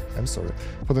 Oh, I'm sorry.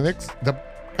 For the next...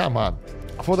 Come on.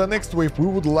 For the next wave, we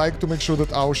would like to make sure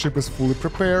that our ship is fully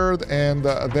prepared and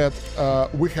that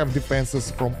we have defenses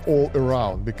from all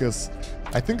around, because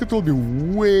I think it will be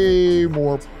way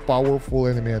more powerful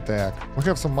enemy attack. We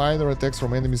have some minor attacks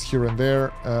from enemies here and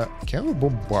there. Can we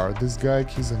bombard this guy?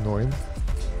 He's annoying.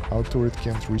 Our turret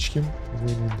can't reach him.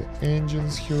 We need the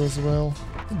engines here as well.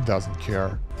 It doesn't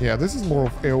care. Yeah, this is more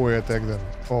of AoE attack than...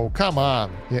 Oh, come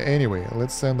on! Yeah, anyway,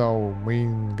 let's send our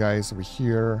main guys over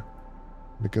here,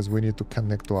 because we need to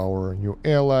connect to our new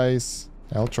allies.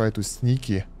 I'll try to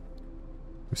sneak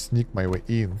my way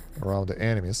in around the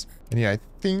enemies. And yeah, I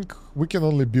think we can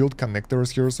only build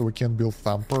connectors here, so we can build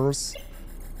thumpers.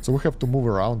 So we have to move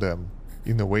around them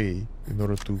in a way in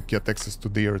order to get access to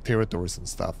their territories and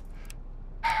stuff.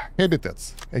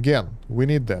 Habitats. Again, we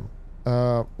need them.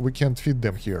 We can't feed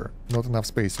them here. Not enough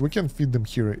space. We can feed them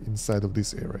here inside of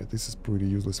this area. This is pretty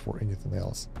useless for anything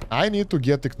else. I need to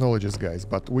get technologies, guys,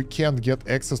 but we can't get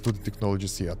access to the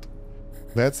technologies yet.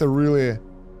 That's a really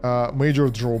major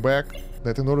drawback,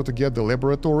 that in order to get the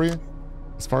laboratory,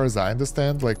 as far as I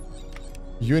understand, like,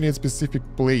 you need a specific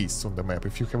place on the map.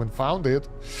 If you haven't found it,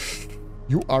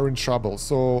 you are in trouble.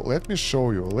 So let me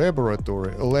show you.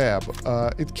 Laboratory, lab.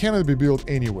 It cannot be built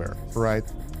anywhere, right?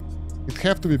 It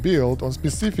have to be built on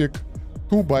specific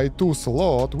 2x2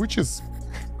 slot, which is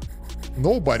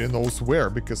nobody knows where,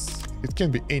 because it can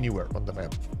be anywhere on the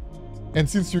map. And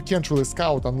since you can't really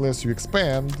scout unless you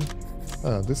expand,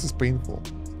 this is painful.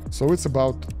 So it's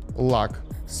about luck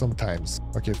sometimes.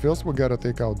 Okay, first we gotta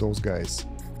take out those guys.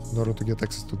 in order to get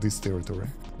access to this territory.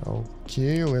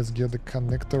 Okay, let's get the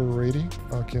connector ready.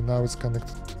 Okay, now it's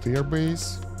connected to their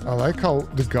base. I like how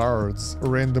the guards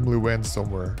randomly went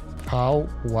somewhere. How?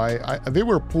 Why? They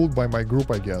were pulled by my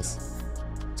group, I guess.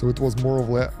 So it was more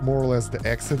or less the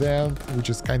accident, which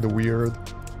is kind of weird.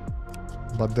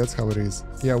 But that's how it is.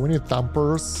 Yeah, we need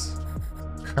thumpers.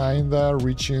 Kinda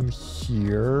reaching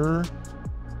here.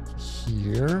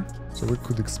 Here. So we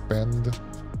could expand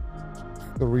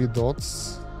 3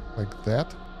 dots like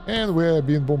that. And we are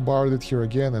being bombarded here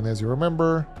again. And as you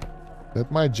remember,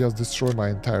 that might just destroy my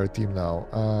entire team now.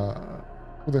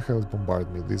 Who the hell is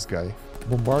bombarding me? This guy.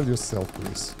 Bombard yourself,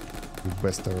 please, you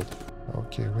bastard.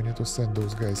 Okay, we need to send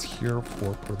those guys here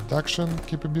for production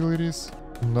capabilities.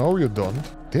 No, you don't.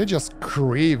 They're just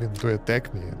craving to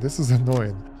attack me. This is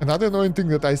annoying. Another annoying thing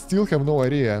that I still have no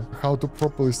idea how to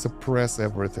properly suppress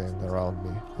everything around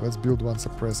me. Let's build one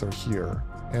suppressor here.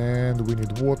 And we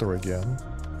need water again.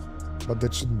 But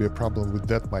that shouldn't be a problem with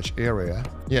that much area.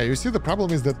 Yeah, you see, the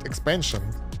problem is that expansion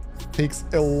takes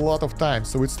a lot of time,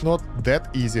 so it's not that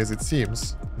easy as it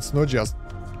seems. It's not just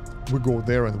we go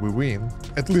there and we win.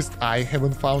 At least I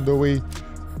haven't found a way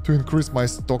to increase my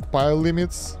stockpile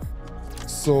limits.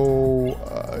 So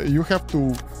you have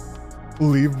to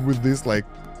live with this, like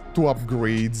 2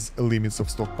 upgrades limits of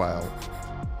stockpile.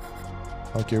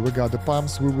 Okay, we got the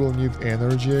pumps. We will need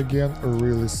energy again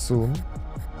really soon.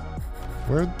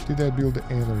 Where did I build the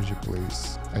energy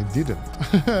place? I didn't.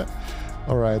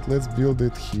 Alright, let's build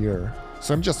it here.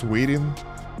 So I'm just waiting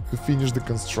to finish the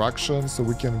construction so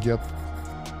we can get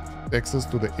access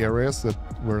to the areas that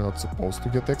we're not supposed to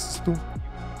get access to.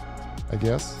 I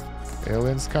guess.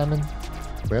 Aliens coming.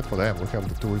 Bad for them, we have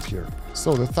the turret here.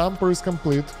 So the thumper is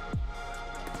complete.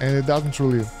 And it doesn't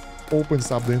really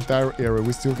opens up the entire area.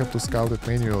 We still have to scout it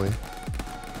manually.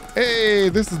 Hey,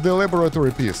 this is the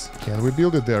laboratory piece. Can we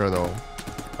build it there though?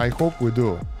 I hope we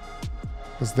do.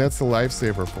 Because that's a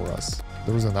lifesaver for us.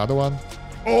 There is another one.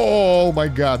 Oh my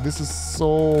god, this is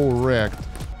so wrecked.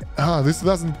 This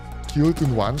doesn't kill it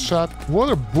in one shot.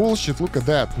 What a bullshit, look at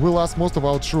that. We lost most of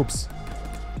our troops.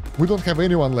 We don't have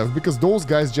anyone left because those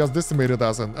guys just decimated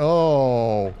us and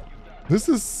oh, this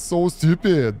is so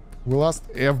stupid. We lost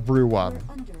everyone.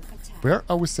 Where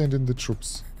are we sending the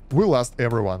troops? We lost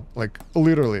everyone, like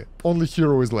literally. Only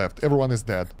hero is left, everyone is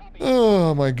dead.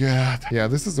 Oh my god. Yeah,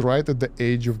 this is right at the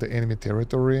edge of the enemy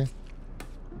territory.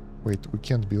 Wait, we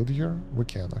can't build here? We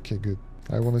can, okay, good.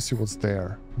 I want to see what's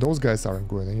there. Those guys aren't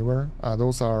going anywhere.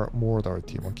 Those are mortar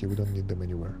team. Okay, we don't need them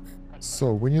anywhere.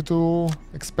 So we need to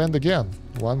expand again,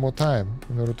 one more time,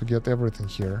 in order to get everything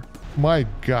here. My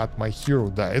god, my hero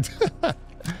died.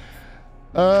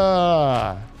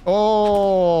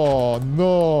 Oh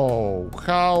no,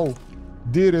 how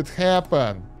did it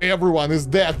happen? Everyone is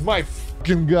dead, my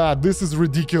fucking god, this is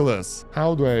ridiculous.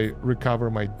 How do I recover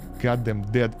my goddamn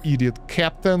dead idiot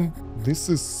captain? This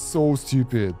is so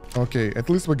stupid. Okay, at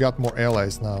least we got more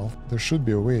allies now. There should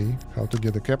be a way how to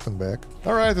get the captain back.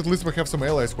 Alright, at least we have some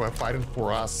allies who are fighting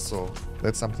for us, so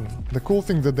that's something. The cool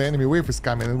thing that the enemy wave is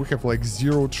coming and we have like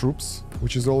 0 troops,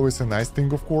 which is always a nice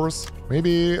thing, of course.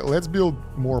 Maybe let's build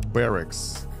more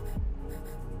barracks.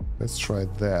 Let's try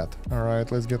that.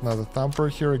 Alright, let's get another thumper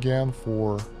here again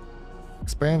for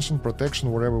expansion,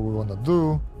 protection, whatever we want to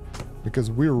do.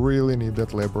 Because we really need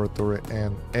that laboratory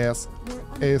and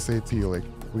ASAP, like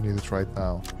we need it right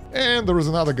now. And there is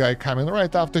another guy coming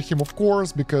right after him, of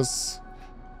course, because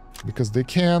they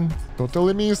can.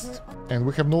 Totally missed. And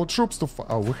we have no troops to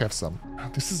oh, we have some.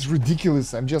 This is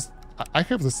ridiculous. I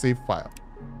have the save file.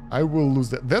 I will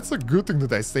lose that. That's a good thing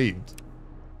that I saved.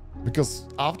 Because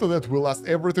after that we lost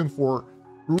everything for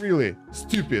really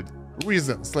stupid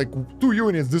reasons. Like 2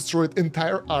 units destroyed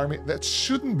entire army. That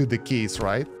shouldn't be the case,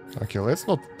 right? Okay, let's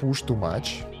not push too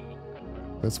much.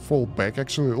 Let's fall back,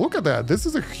 actually. Look at that. This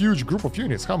is a huge group of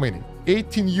units. How many?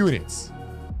 18 units.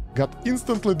 Got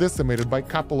instantly decimated by a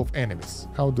couple of enemies.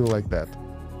 How do you like that?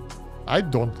 I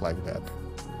don't like that.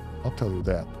 I'll tell you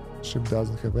that. Ship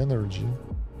doesn't have energy.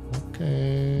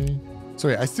 Okay. So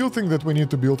yeah, I still think that we need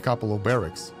to build a couple of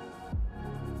barracks.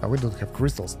 We don't have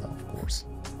crystals now, of course.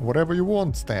 Whatever you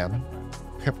want, Stan.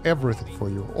 Have everything for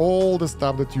you. All the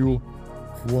stuff that you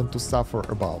want to suffer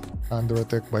about. Under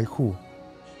attack by who?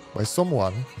 By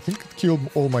someone. I think it killed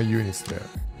all my units there.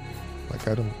 Like,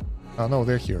 I don't... Oh, no,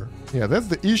 they're here. Yeah, that's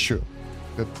the issue.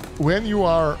 That when you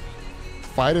are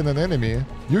fighting an enemy,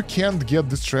 you can't get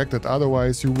distracted,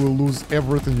 otherwise you will lose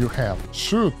everything you have.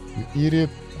 Shoot, you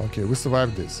idiot. Okay, we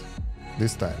survived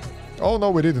this time. Oh, no,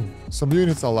 we didn't. Some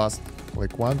units are lost.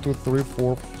 Like 1, 2, 3,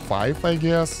 4, 5, I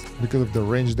guess, because of the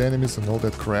ranged enemies and all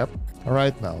that crap.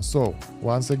 Alright now, so,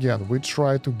 once again, we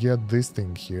try to get this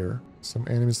thing here. Some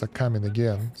enemies are coming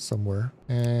again somewhere.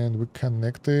 And we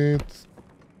connect it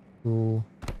to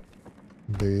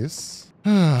this.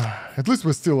 At least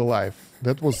we're still alive.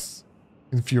 That was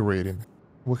infuriating.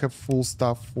 We have full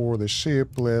stuff for the ship.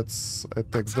 Let's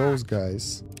attack those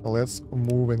guys. Let's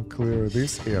move and clear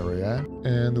this area.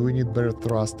 And we need better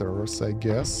thrusters, I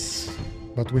guess.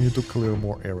 But we need to clear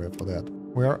more area for that.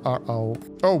 Where are our...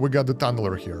 Oh, we got the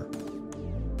tunneler here.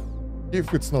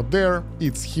 If it's not there,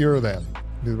 it's here then.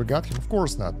 Did we got him? Of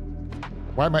course not.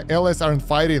 Why my allies aren't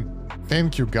fighting?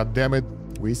 Thank you, goddammit.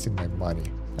 Wasting my money.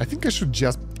 I think I should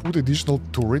just put additional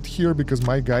turret here because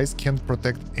my guys can't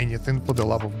protect anything for the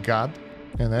love of God.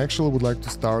 And I actually would like to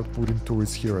start putting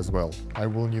turrets here as well. I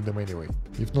will need them anyway.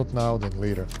 If not now, then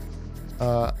later.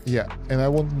 Yeah, and I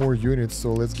want more units,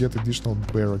 so let's get additional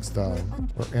barracks down.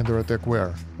 Or under attack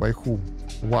where? By whom?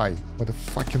 Why? What a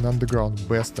fucking underground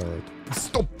bastard.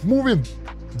 Stop moving!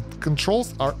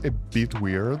 Controls are a bit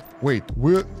weird. Wait,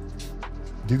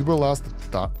 did we last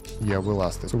the yeah, we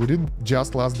lost it. So we didn't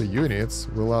just lose the units,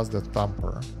 we lost the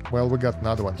thumper. Well, we got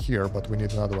another one here, but we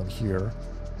need another one here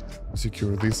to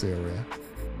secure this area.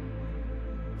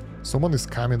 Someone is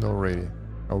coming already.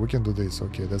 Oh, we can do this.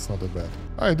 Okay, that's not that bad.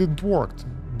 Oh, it didn't work.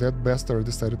 That bastard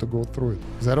decided to go through it.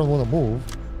 Because I don't want to move.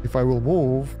 If I will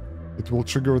move, it will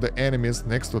trigger the enemies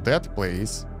next to that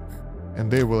place. And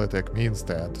they will attack me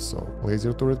instead. So,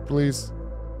 laser turret, please.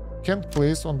 Can't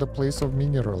place on the place of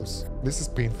minerals. This is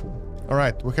painful.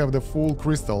 Alright, we have the full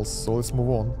crystals, so let's move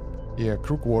on. Yeah,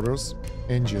 crew quarters.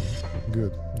 Engine.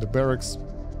 Good. The barracks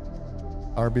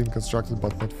are being constructed,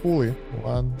 but not fully.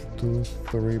 1, 2,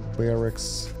 3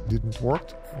 barracks didn't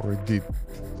work, or it did?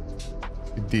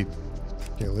 It did.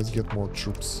 Okay, let's get more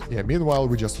troops. Yeah, meanwhile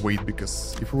we just wait,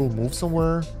 because if we will move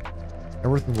somewhere,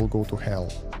 everything will go to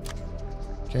hell.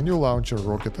 Can you launch a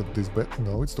rocket at this bed?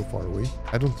 No, it's too far away.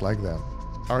 I don't like that.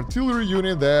 Artillery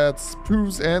unit that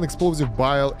spews an explosive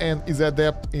bile and is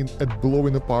adept at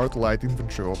blowing apart light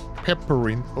infantry or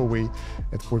peppering away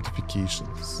at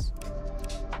fortifications.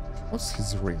 What's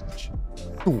his range?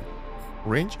 2.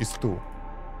 Range is 2.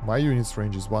 My unit's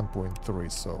range is 1.3,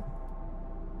 so...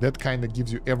 that kinda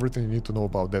gives you everything you need to know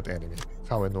about that enemy.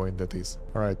 How annoying that is.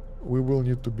 Alright, we will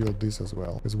need to build this as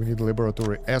well, because we need a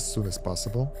laboratory as soon as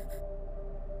possible.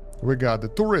 We got the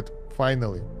turret,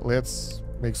 finally. Let's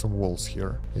make some walls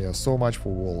here. Yeah, so much for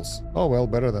walls. Oh well,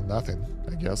 better than nothing,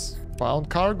 I guess. Found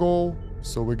cargo,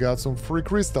 so we got some free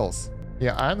crystals.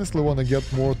 Yeah, I honestly want to get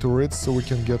more turrets so we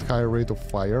can get higher rate of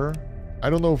fire. I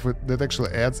don't know if that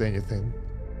actually adds anything,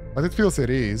 but it feels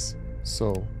it is,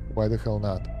 so why the hell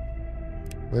not?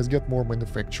 Let's get more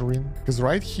manufacturing, because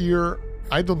right here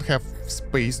I don't have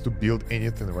space to build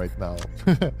anything right now.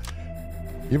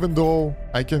 Even though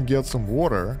I can get some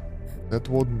water, that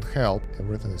wouldn't help.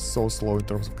 Everything is so slow in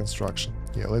terms of construction.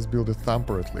 Yeah, let's build a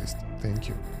thumper at least. Thank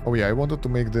you. Oh yeah, I wanted to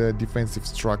make the defensive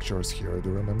structures here, do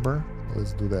you remember?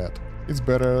 Let's do that. It's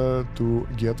better to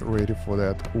get ready for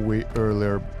that way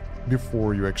earlier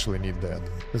before you actually need that.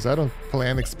 Because I don't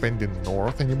plan expanding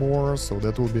north anymore, so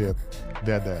that will be a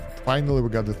dead end. Finally, we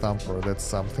got the thumper, that's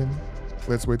something.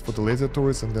 Let's wait for the laser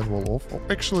turrets and then wall off. Oh,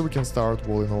 actually, we can start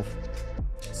walling off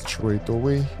straight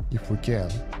away if we can.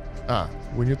 Ah,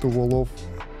 we need to wall off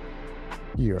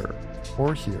here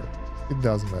or here. It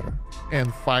doesn't matter.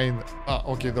 And find... Ah,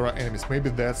 okay, there are enemies. Maybe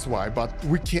that's why, but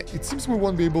we can't... It seems we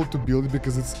won't be able to build it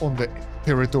because it's on the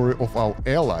territory of our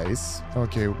allies.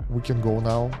 Okay, we can go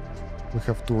now. We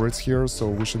have turrets here, so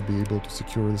we should be able to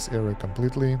secure this area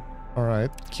completely.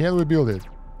 Alright, can we build it?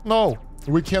 No,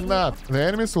 we cannot. The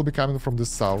enemies will be coming from the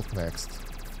south next.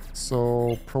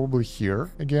 So, probably here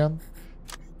again.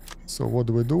 So what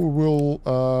do? We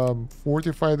will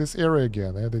fortify this area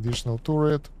again. Add additional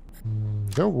turret.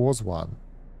 There was one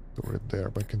turret there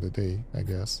back in the day, I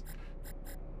guess.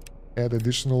 Add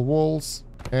additional walls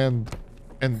and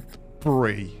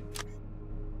pray.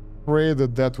 Pray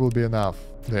that that will be enough.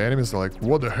 The enemies are like,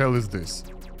 what the hell is this?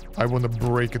 I want to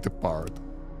break it apart.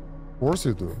 Of course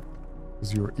you do,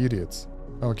 because you're idiots.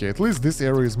 Okay, at least this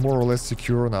area is more or less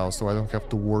secure now, so I don't have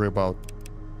to worry about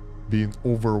being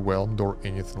overwhelmed or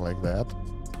anything like that.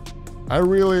 I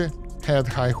really had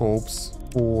high hopes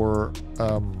for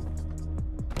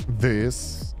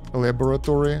this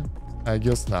laboratory. I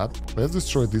guess not. Let's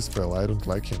destroy this fella. I don't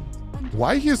like him.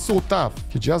 Why he's so tough?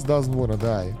 He just doesn't want to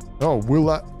die. Oh,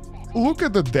 look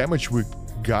at the damage we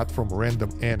got from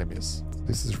random enemies.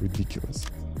 This is ridiculous.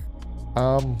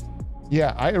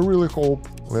 Yeah, I really hope.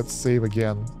 Let's save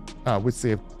again. Ah, we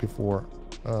saved before.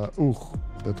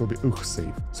 That will be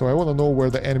save. So I want to know where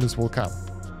the enemies will come.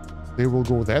 They will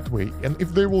go that way, and if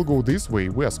they will go this way,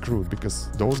 we are screwed, because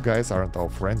those guys aren't our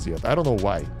friends yet. I don't know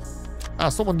why. Ah,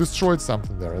 someone destroyed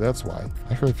something there, that's why.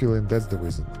 I have a feeling that's the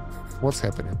reason. What's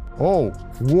happening? Oh,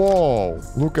 whoa!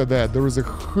 Look at that, there is a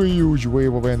huge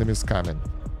wave of enemies coming.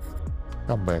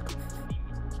 Come back.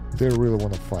 They really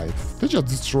want to fight. They just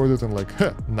destroyed it and like,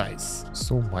 huh, nice.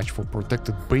 So much for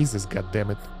protected bases,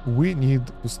 goddammit. We need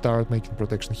to start making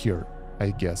protection here, I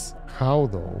guess. How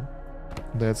though?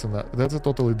 That's a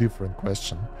totally different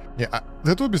question. Yeah,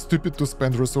 that would be stupid to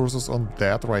spend resources on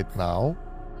that right now,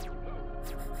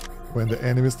 when the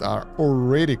enemies are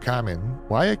already coming.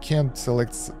 Why I can't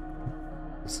select...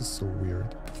 This is so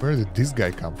weird. Where did this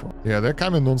guy come from? Yeah, they're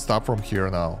coming non-stop from here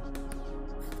now.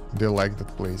 They like that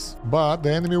place. But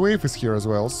the enemy wave is here as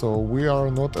well, so we are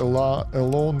not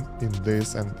alone in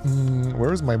this. And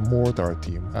where is my mortar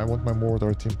team? I want my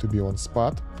mortar team to be on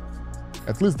spot.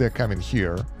 At least they're coming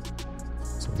here.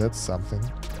 So that's something.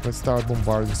 Let's start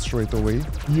bombarding straight away.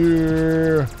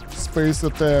 Yeah! Space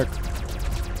attack!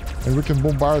 And we can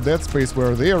bombard that space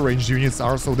where their ranged units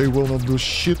are, so they will not do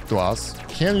shit to us.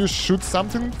 Can you shoot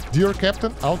something, dear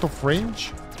captain, out of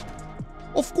range?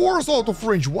 Of course out of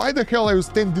range! Why the hell are you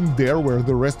standing there where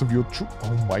the rest of your troops...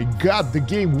 Oh my god, the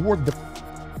game worked the...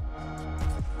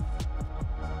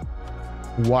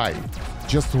 Why?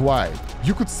 Just why?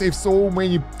 You could save so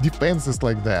many defenses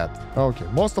like that. Okay,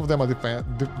 most of them are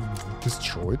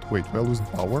destroyed. Wait, we're losing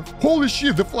power. Holy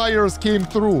shit, the flyers came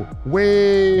through.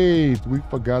 Wait, we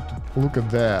forgot to look at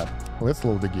that. Let's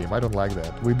load the game. I don't like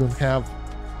that. We don't have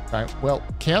time. Well,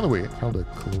 can we? How do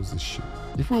I close this shit?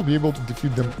 If we'll be able to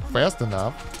defeat them fast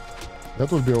enough,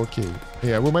 that would be okay.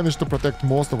 Yeah, we managed to protect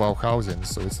most of our housing,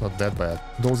 so it's not that bad.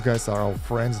 Those guys are our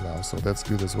friends now, so that's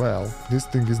good as well. This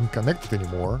thing isn't connected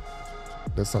anymore.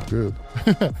 That's not good.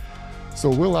 So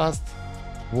we lost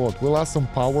what? We lost some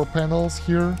power panels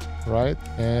here, right?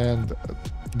 And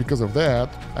because of that,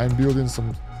 I'm building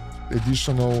some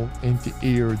additional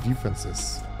anti-air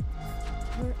defenses.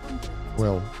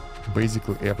 Well,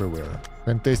 basically everywhere.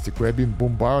 Fantastic, we have been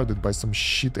bombarded by some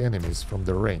shit enemies from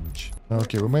the range.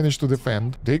 Okay, we managed to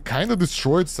defend. They kind of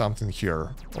destroyed something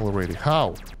here already.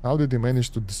 How? How did they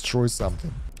manage to destroy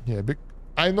something? Yeah,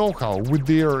 I know how, with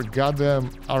their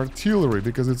goddamn artillery,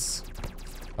 because it's...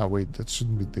 Ah, wait, that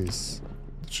shouldn't be this.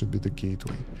 That should be the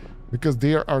gateway. Because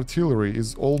their artillery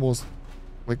is almost...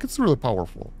 Like, it's really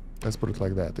powerful. Let's put it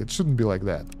like that. It shouldn't be like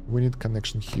that. We need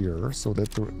connection here, so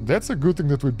that's a good thing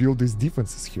that we build these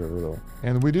defenses here, though.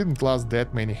 And we didn't lose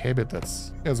that many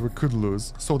habitats, as we could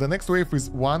lose. So the next wave is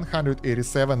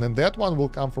 187, and that one will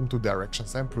come from 2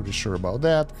 directions. I'm pretty sure about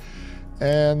that.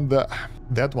 And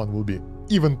that one will be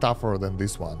even tougher than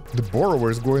this one. The borrower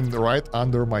is going right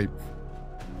under my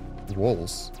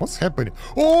walls. What's happening?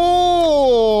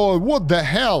 Oh, what the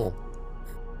hell?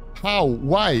 How?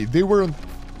 Why? They weren't...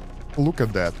 Look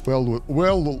at that. Well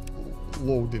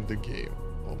loading the game.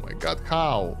 Oh my god,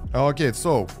 how? Okay,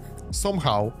 so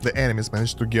somehow the enemies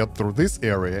managed to get through this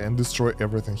area and destroy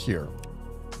everything here.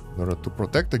 In order to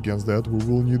protect against that, we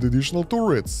will need additional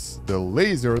turrets. The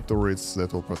laser turrets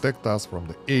that will protect us from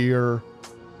the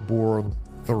airborne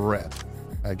threat,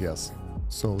 I guess.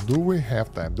 So, do we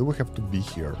have time? Do we have to be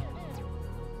here?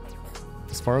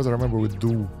 As far as I remember, we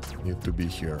do need to be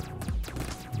here.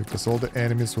 Because all the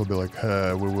enemies will be like,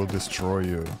 we will destroy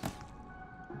you.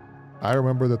 I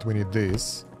remember that we need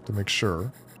this to make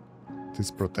sure it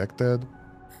is protected.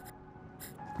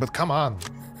 But come on!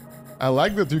 I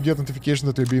like that you get notification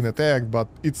that you're being attacked, but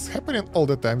it's happening all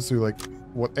the time, so you're like,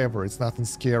 whatever, it's nothing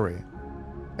scary.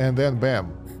 And then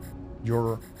bam,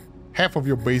 half of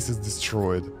your base is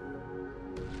destroyed.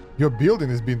 Your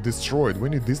building is being destroyed. We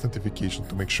need this notification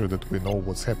to make sure that we know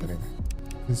what's happening.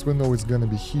 Since we know it's gonna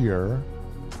be here,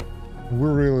 we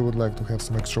really would like to have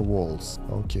some extra walls.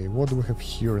 Okay, what do we have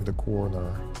here in the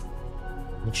corner?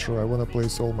 Not sure, I wanna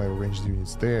place all my ranged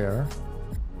units there.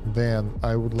 Then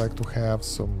I would like to have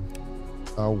some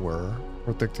tower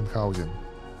protecting housing.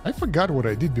 I forgot what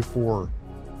I did before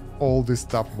all this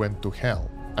stuff went to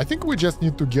hell. I think we just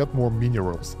need to get more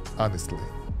minerals, honestly.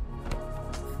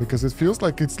 Because it feels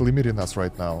like it's limiting us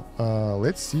right now.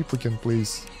 Let's see if we can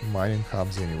place mining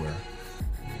hubs anywhere.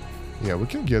 Yeah, we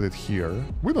can get it here.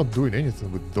 We're not doing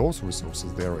anything with those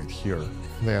resources, they're right here.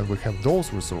 Then we have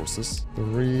those resources.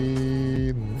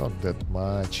 3, not that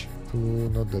much. 2,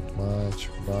 not that much.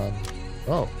 1.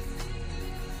 Oh.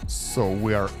 So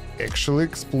we are actually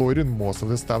exploiting most of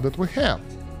the stuff that we have.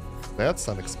 That's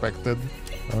unexpected.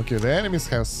 Okay, the enemies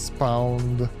have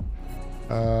spawned.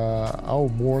 Our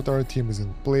mortar team is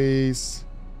in place.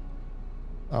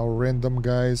 Our random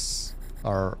guys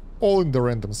are all in the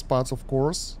random spots, of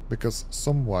course, because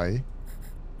some way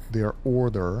their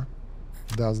order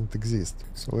doesn't exist.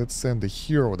 So let's send the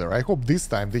hero there. I hope this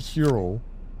time the hero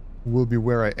will be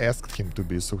where I asked him to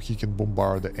be, so he can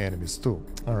bombard the enemies too.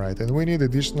 Alright, and we need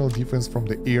additional defense from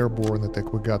the airborne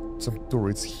attack. We got some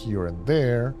turrets here and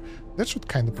there. That should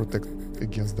kind of protect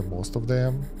against the most of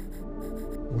them.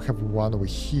 We have one over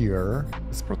here.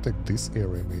 Let's protect this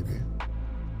area maybe.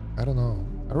 I don't know.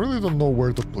 I really don't know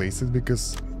where to place it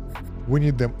because we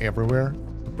need them everywhere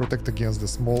to protect against the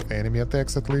small enemy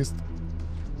attacks at least.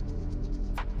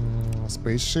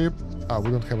 Spaceship.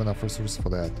 We don't have enough resources for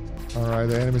that. Alright,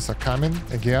 the enemies are coming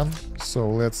again. So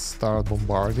let's start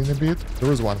bombarding a bit.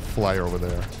 There is one flyer over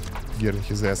there getting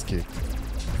his ass kicked.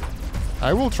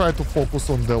 I will try to focus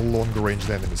on the longer ranged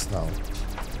enemies now,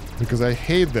 because I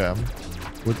hate them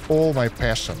with all my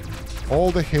passion.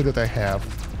 All the hate that I have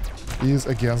is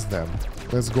against them.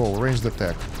 Let's go, ranged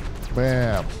attack.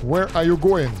 Bam! Where are you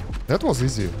going? That was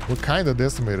easy. We kinda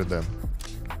decimated them.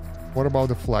 What about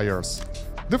the flyers?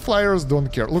 The flyers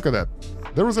don't care. Look at that.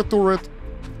 There is a turret.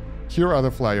 Here are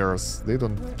the flyers. They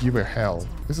don't give a hell.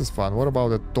 This is fun. What about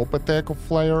the top attack of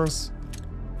flyers?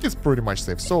 It's pretty much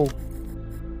safe. So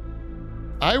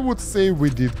I would say we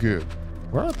did good.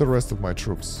 Where are the rest of my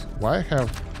troops? Why I have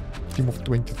a team of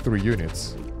 23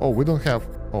 units? Oh, we don't have...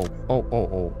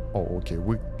 Oh, okay.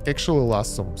 We actually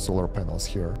lost some solar panels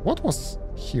here. What was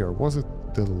here? Was it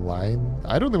the line?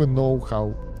 I don't even know how...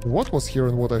 What was here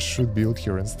and what I should build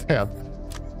here instead.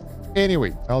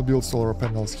 Anyway, I'll build solar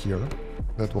panels here.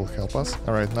 That will help us.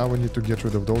 Alright, now we need to get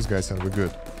rid of those guys and we're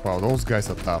good. Wow, those guys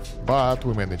are tough, but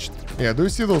we managed. Yeah, do you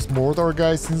see those mortar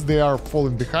guys? Since they are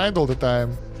falling behind all the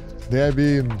time, they are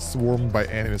being swarmed by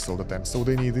enemies all the time, so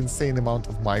they need insane amount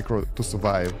of micro to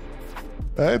survive.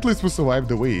 At least we survived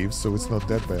the wave, so it's not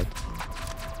that bad.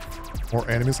 More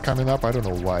enemies coming up, I don't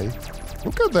know why.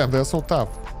 Look at them, they're so tough.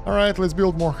 Alright, let's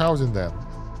build more housing then.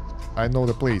 I know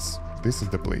the place. This is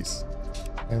the place.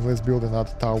 And let's build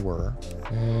another tower.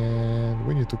 And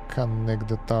we need to connect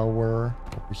the tower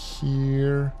over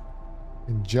here.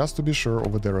 And just to be sure,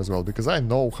 over there as well, because I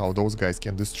know how those guys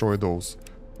can destroy those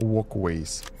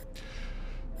walkways.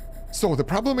 So the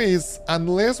problem is,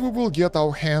 unless we will get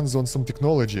our hands on some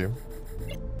technology,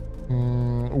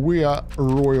 we are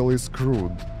royally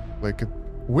screwed. Like,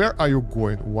 where are you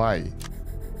going? Why?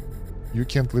 You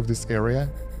can't leave this area?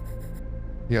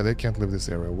 Yeah, they can't leave this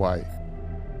area. Why?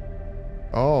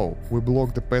 Oh, we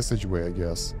blocked the passageway, I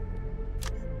guess.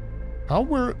 How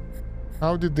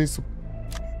did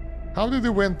they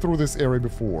went through this area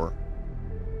before?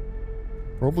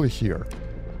 Probably here.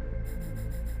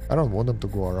 I don't want them to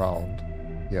go around.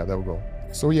 Yeah, there we go.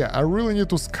 So yeah, I really need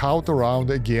to scout around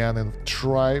again and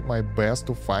try my best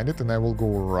to find it, and I will go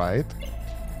right.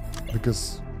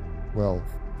 Because, well,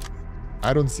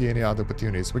 I don't see any other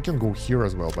opportunities. We can go here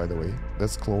as well, by the way.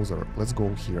 That's closer. Let's go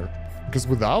here. Because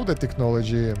without the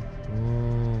technology,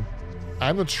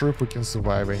 I'm not sure if we can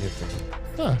survive anything.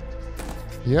 Huh.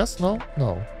 Yes? No?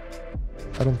 No.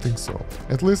 I don't think so.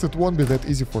 At least it won't be that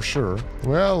easy for sure.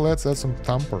 Well, let's add some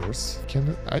thumpers.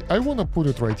 I want to put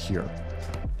it right here.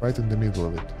 Right in the middle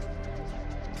of it.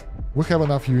 We have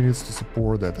enough units to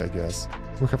support that, I guess.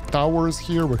 We have towers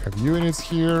here, we have units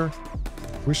here.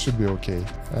 We should be okay.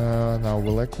 Now we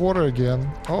lack water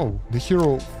again. Oh, the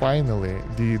hero finally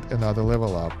did another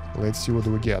level up. Let's see what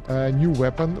do we get. A new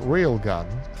weapon, railgun.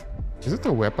 Is it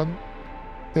a weapon?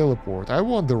 Teleport. I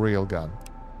want the railgun.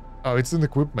 Oh, it's an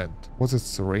equipment. What's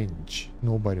its range?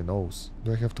 Nobody knows.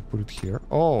 Do I have to put it here?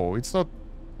 Oh, it's not...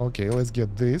 Okay, let's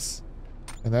get this.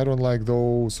 And I don't like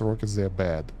those rockets, they're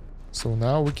bad. So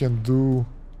now we can do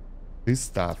this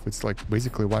stuff. It's like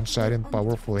basically one-shotting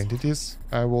powerful entities.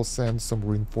 I will send some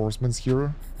reinforcements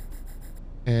here.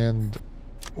 And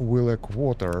we lack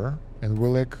water. And we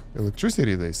lack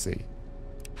electricity, they say.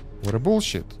 What a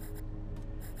bullshit.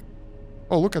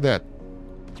 Oh, look at that.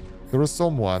 There is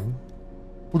someone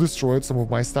who destroyed some of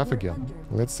my stuff again.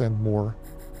 Let's send more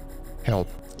help.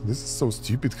 This is so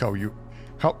stupid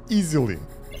how easily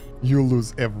you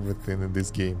lose everything in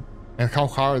this game. And how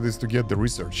hard it is to get the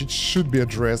research. It should be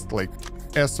addressed like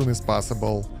as soon as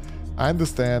possible. I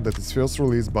understand that it's first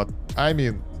release, but I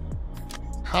mean,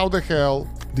 how the hell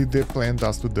did they plan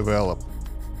us to develop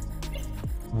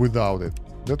without it?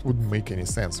 That wouldn't make any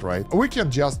sense, right? We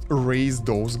can just erase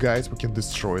those guys, we can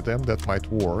destroy them, that might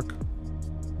work.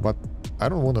 But I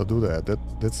don't want to do that,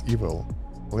 that's evil.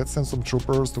 Let's send some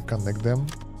troopers to connect them.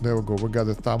 There we go, we got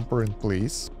a thumper in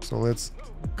place. So let's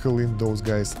clean those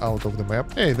guys out of the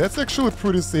map. Hey, that's actually a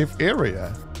pretty safe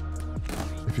area.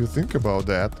 If you think about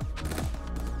that.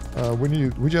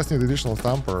 We just need additional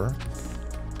thumper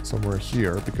somewhere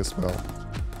here, because, well,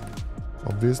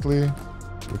 obviously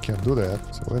we can't do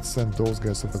that. So let's send those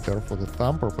guys over there for the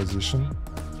thumper position.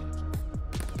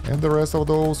 And the rest of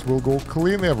those will go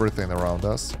clean everything around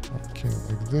us. Okay,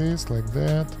 like this, like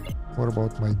that. What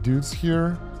about my dudes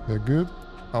here? They're good.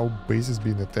 Our base is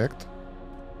being attacked.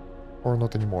 Or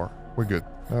not anymore. We're good.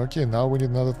 Okay, now we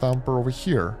need another thumper over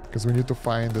here. Because we need to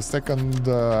find the second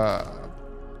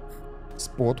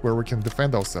spot where we can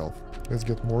defend ourselves. Let's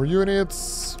get more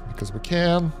units. Because we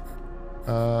can.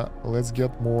 Let's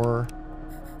get more...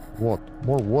 What?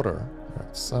 More water.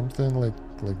 Something like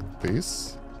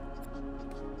this.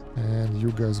 And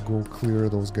you guys go clear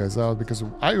those guys out, because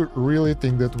I really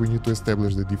think that we need to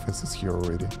establish the defenses here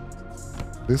already.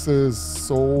 This is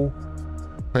so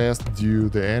past due.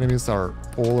 The enemies are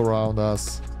all around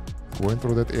us, going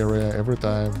through that area every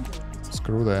time.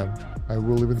 Screw them. I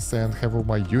will even send half of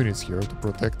my units here to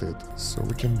protect it. So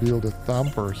we can build a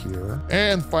thumper here.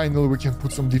 And finally we can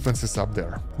put some defenses up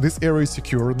there. This area is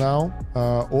secure now.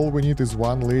 All we need is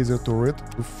one laser turret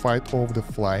to fight off the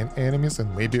flying enemies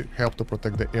and maybe help to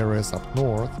protect the areas up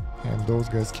north. And those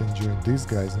guys can join these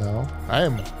guys now. I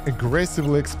am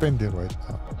aggressively expanding right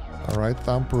now. Alright,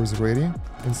 thumper is ready.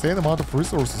 Insane amount of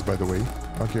resources, by the way.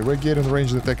 Okay, we're getting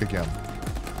ranged attack again.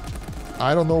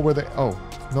 I don't know where they... Oh.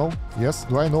 No? Yes?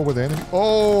 Do I know where the enemy...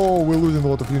 Oh, we're losing a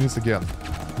lot of units again.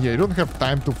 Yeah, you don't have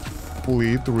time to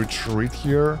flee, to retreat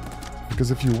here.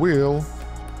 Because if you will,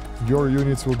 your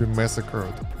units will be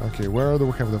massacred. Okay, where do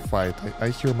we have the fight? I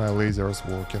hear my lasers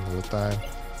working all the time.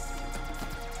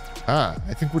 Ah,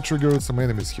 I think we triggered some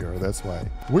enemies here, that's why.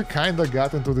 We kinda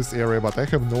got into this area, but I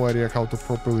have no idea how to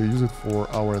properly use it for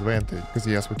our advantage. Because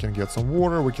yes, we can get some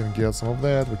water, we can get some of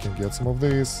that, we can get some of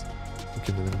this. We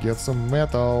can even get some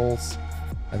metals.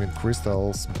 I mean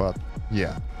crystals, but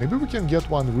yeah. Maybe we can get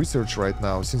one research right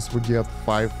now, since we get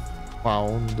 5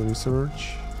 pound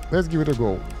research. Let's give it a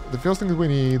go. The first thing that we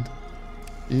need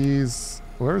is...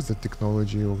 Where is the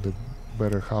technology of the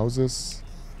better houses?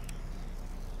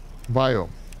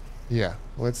 Biome. Yeah,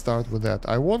 let's start with that.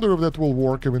 I wonder if that will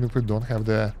work even if we don't have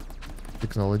the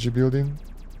technology building.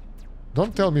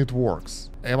 Don't tell me it works.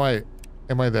 Am I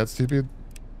that stupid?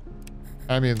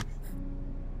 I mean,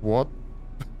 what?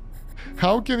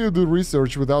 How can you do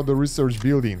research without the research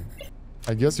building?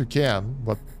 I guess you can,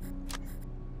 but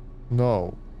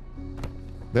no.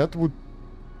 That would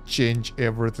change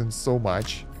everything so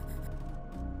much.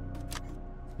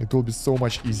 It will be so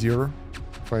much easier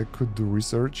if I could do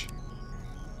research.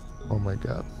 Oh my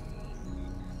god.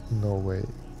 No way.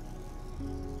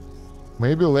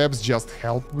 Maybe labs just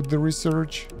help with the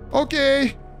research.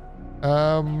 Okay.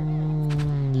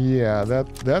 Yeah,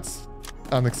 that's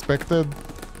unexpected.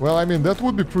 Well, I mean, that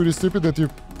would be pretty stupid that you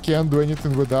can't do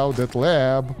anything without that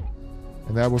lab.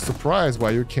 And I was surprised why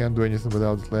you can't do anything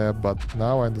without that lab, but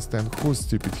now I understand who's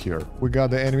stupid here. We got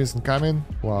the enemies incoming.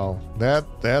 Wow,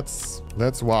 that's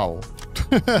wow.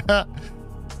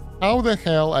 How the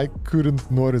hell I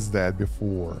couldn't notice that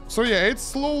before? So yeah, it's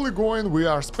slowly going. We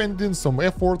are spending some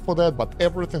effort for that, but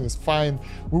everything is fine.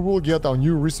 We will get our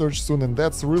new research soon, and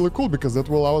that's really cool because that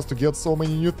will allow us to get so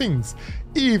many new things.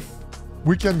 If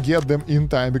we can get them in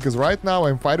time, because right now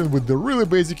I'm fighting with the really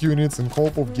basic units in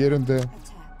hope of getting the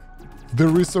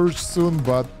research soon,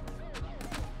 but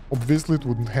obviously it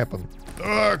wouldn't happen.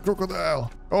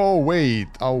 Crocodile! Oh wait,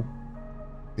 our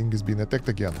thing is being attacked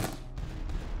again.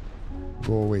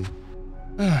 Go away.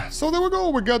 So there we go,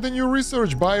 we got the new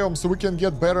research biome, so we can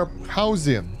get better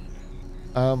housing.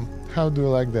 How do you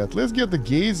like that? Let's get the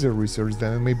geyser research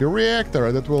then, and maybe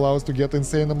reactor that will allow us to get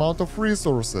insane amount of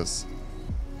resources.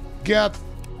 God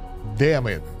damn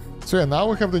it. So yeah, now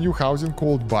we have the new housing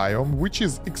called biome, which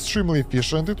is extremely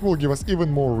efficient. It will give us even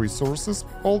more resources,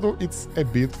 although it's a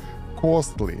bit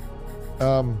costly.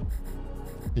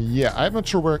 Yeah, I'm not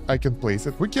sure where I can place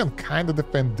it. We can kind of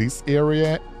defend this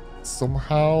area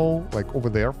somehow, like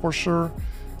over there for sure.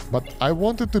 But I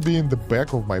want it to be in the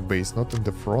back of my base, not in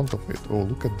the front of it. Oh,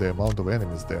 look at the amount of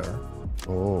enemies there.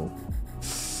 Oh.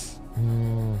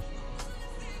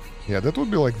 Yeah, that would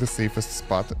be like the safest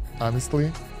spot,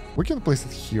 honestly. We can place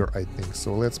it here, I think.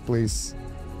 So let's place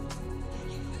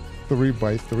 3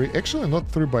 by 3. Actually, not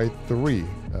 3 by 3.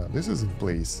 This is in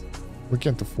place. We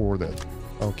can't afford it.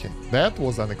 Okay, that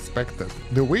was unexpected.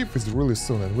 The wave is really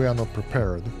soon and we are not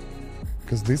prepared.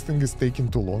 Because this thing is taking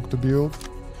too long to build.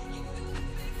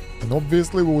 And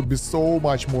obviously we would be so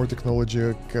much more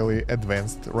technologically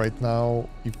advanced right now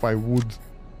if I would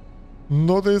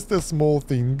notice the small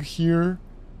thing here.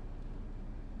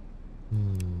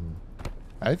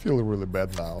 I feel really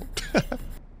bad now.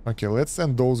 Okay, let's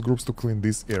send those groups to clean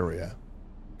this area.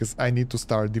 Because I need to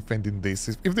start defending this.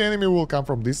 If the enemy will come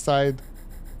from this side,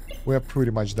 we are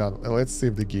pretty much done. Let's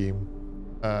save the game.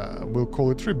 We'll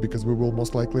call it trip because we will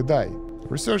most likely die.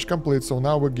 Research complete, so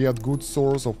now we get good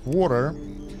source of water.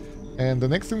 And the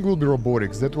next thing will be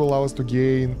robotics. That will allow us to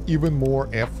gain even more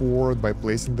effort by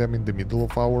placing them in the middle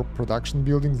of our production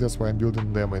buildings. That's why I'm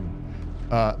building them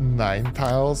in 9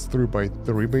 tiles, 3 by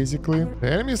 3 basically.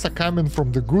 The enemies are coming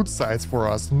from the good sides for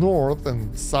us, north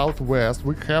and southwest.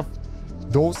 We have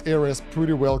those areas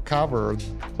pretty well covered,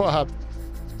 but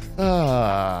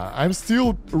I'm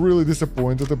still really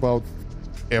disappointed about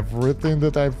everything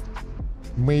that I've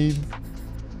made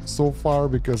so far,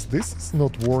 because this is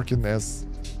not working as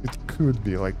it could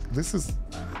be. Like, this is...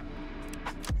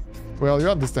 Well, you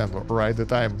understand, right,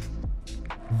 that I'm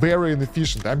very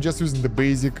inefficient. I'm just using the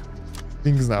basic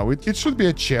things now. It should be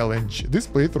a challenge. This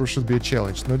playthrough should be a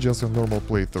challenge, not just a normal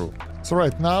playthrough. So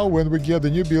right now, when we get the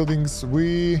new buildings,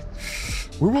 we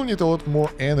will need a lot more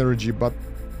energy, but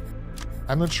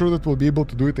I'm not sure that we'll be able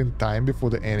to do it in time before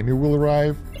the enemy will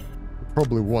arrive.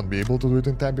 Probably won't be able to do it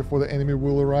in time before the enemy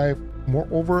will arrive.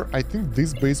 Moreover, I think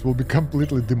this base will be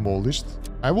completely demolished.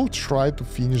 I will try to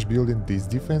finish building this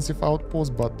defensive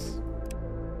outpost, but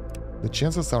the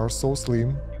chances are so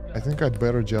slim. I think I'd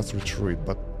better just retreat,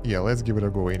 but yeah, let's give it a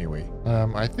go anyway.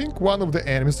 I think one of the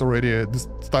enemies already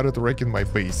started wrecking my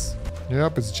base.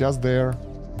 Yep, it's just there,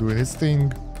 doing its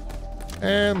thing.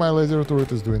 And my laser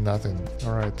turret is doing nothing.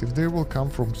 Alright, if they will come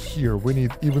from here, we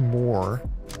need even more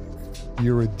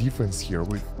a defense here.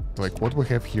 Like, what we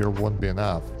have here won't be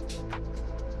enough.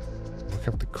 We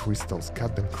have the crystals,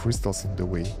 goddamn crystals in the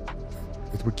way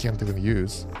that we can't even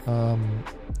use.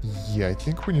 Yeah, I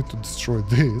think we need to destroy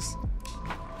this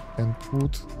and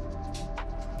put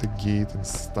the gate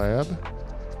instead.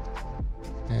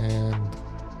 And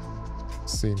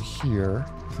same here,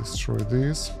 destroy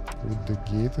this, put the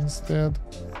gate instead.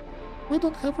 We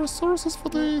don't have resources for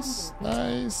this.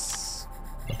 Nice.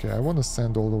 Okay, I want to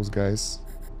send all those guys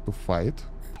to fight.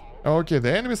 Okay,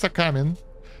 the enemies are coming,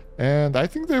 and I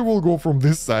think they will go from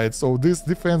this side. So this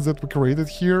defense that we created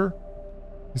here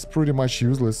is pretty much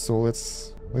useless. So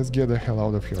let's get the hell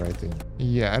out of here, I think.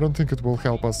 Yeah, I don't think it will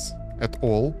help us at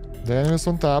all. The enemies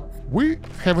on top. We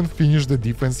haven't finished the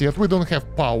defense yet. We don't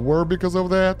have power because of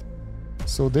that.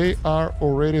 So they are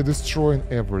already destroying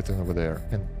everything over there.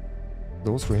 And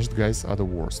those ranged guys are the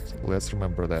worst. Let's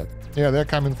remember that. Yeah, they're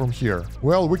coming from here.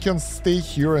 Well, we can stay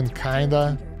here and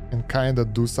kinda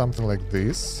do something like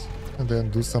this. And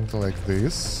then do something like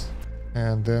this.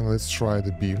 And then let's try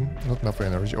the beam. Not enough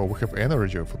energy. Oh, we have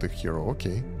energy for the hero.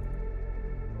 Okay.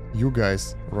 You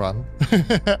guys, run.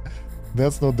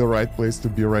 That's not the right place to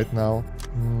be right now.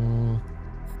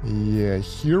 Yeah,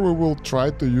 here we will try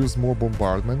to use more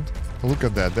bombardment. Look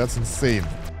at that, that's insane.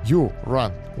 You,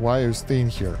 run. Why are you staying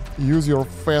here? Use your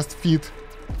fast feet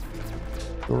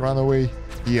to run away.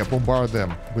 Yeah, bombard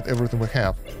them with everything we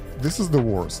have. This is the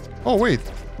worst. Oh, wait.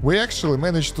 We actually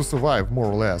managed to survive, more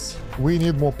or less. We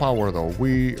need more power, though.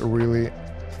 We really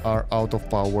are out of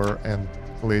power and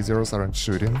lasers aren't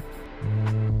shooting.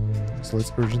 So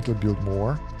let's urgently build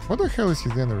more. What the hell is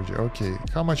his energy? Okay,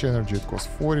 how much energy it costs?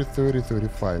 40, 30,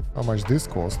 35. How much this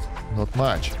cost? Not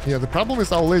much. Yeah, the problem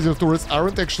is our laser turrets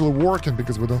aren't actually working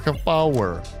because we don't have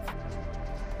power.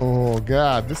 Oh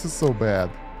god, this is so bad.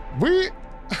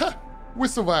 We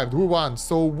survived, we won,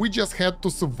 so we just had to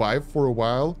survive for a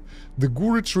while. The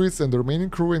Goo retreats and the remaining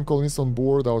crew and colonists on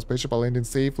board our spaceship are landing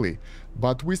safely.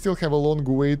 But we still have a long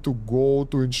way to go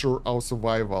to ensure our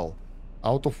survival.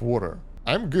 Out of water.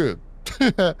 I'm good.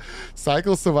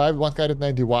 Cycle survived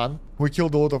 191. We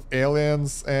killed a lot of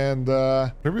aliens, and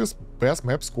previous best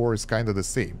map score is kinda the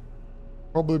same.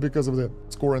 Probably because of the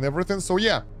score and everything. So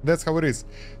yeah, that's how it is.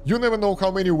 You never know how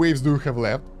many waves do you have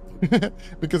left.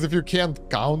 Because if you can't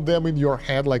count them in your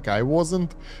head like I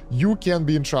wasn't, you can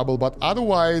be in trouble. But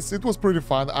otherwise, it was pretty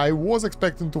fun. I was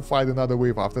expecting to fight another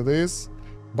wave after this,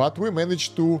 but we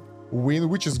managed to win,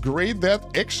 which is great.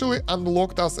 That actually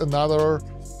unlocked us another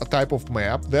type of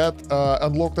map. That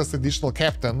unlocked us additional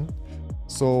captain.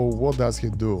 So what does he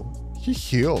do? He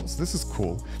heals. This is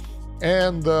cool.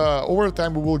 And over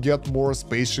time we will get more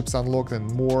spaceships unlocked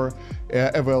and more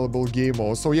available game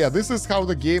modes. So yeah, this is how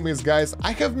the game is, guys.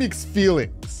 I have mixed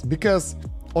feelings because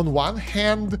on one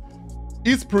hand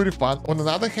it's pretty fun, on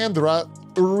another hand there are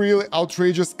really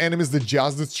outrageous enemies that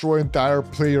just destroy entire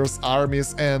players'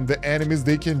 armies, and the enemies,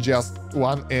 they can just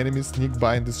one enemy sneak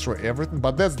by and destroy everything.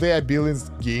 But that's the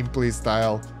Abilian's gameplay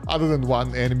style, other than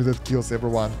one enemy that kills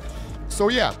everyone. So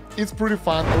yeah, it's pretty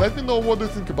fun. Let me know what you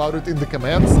think about it in the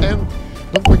comments, and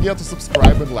don't forget to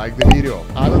subscribe and like the video.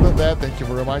 Other than that, thank you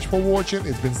very much for watching.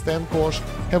 It's been Kosh.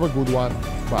 Have a good one.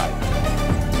 Bye.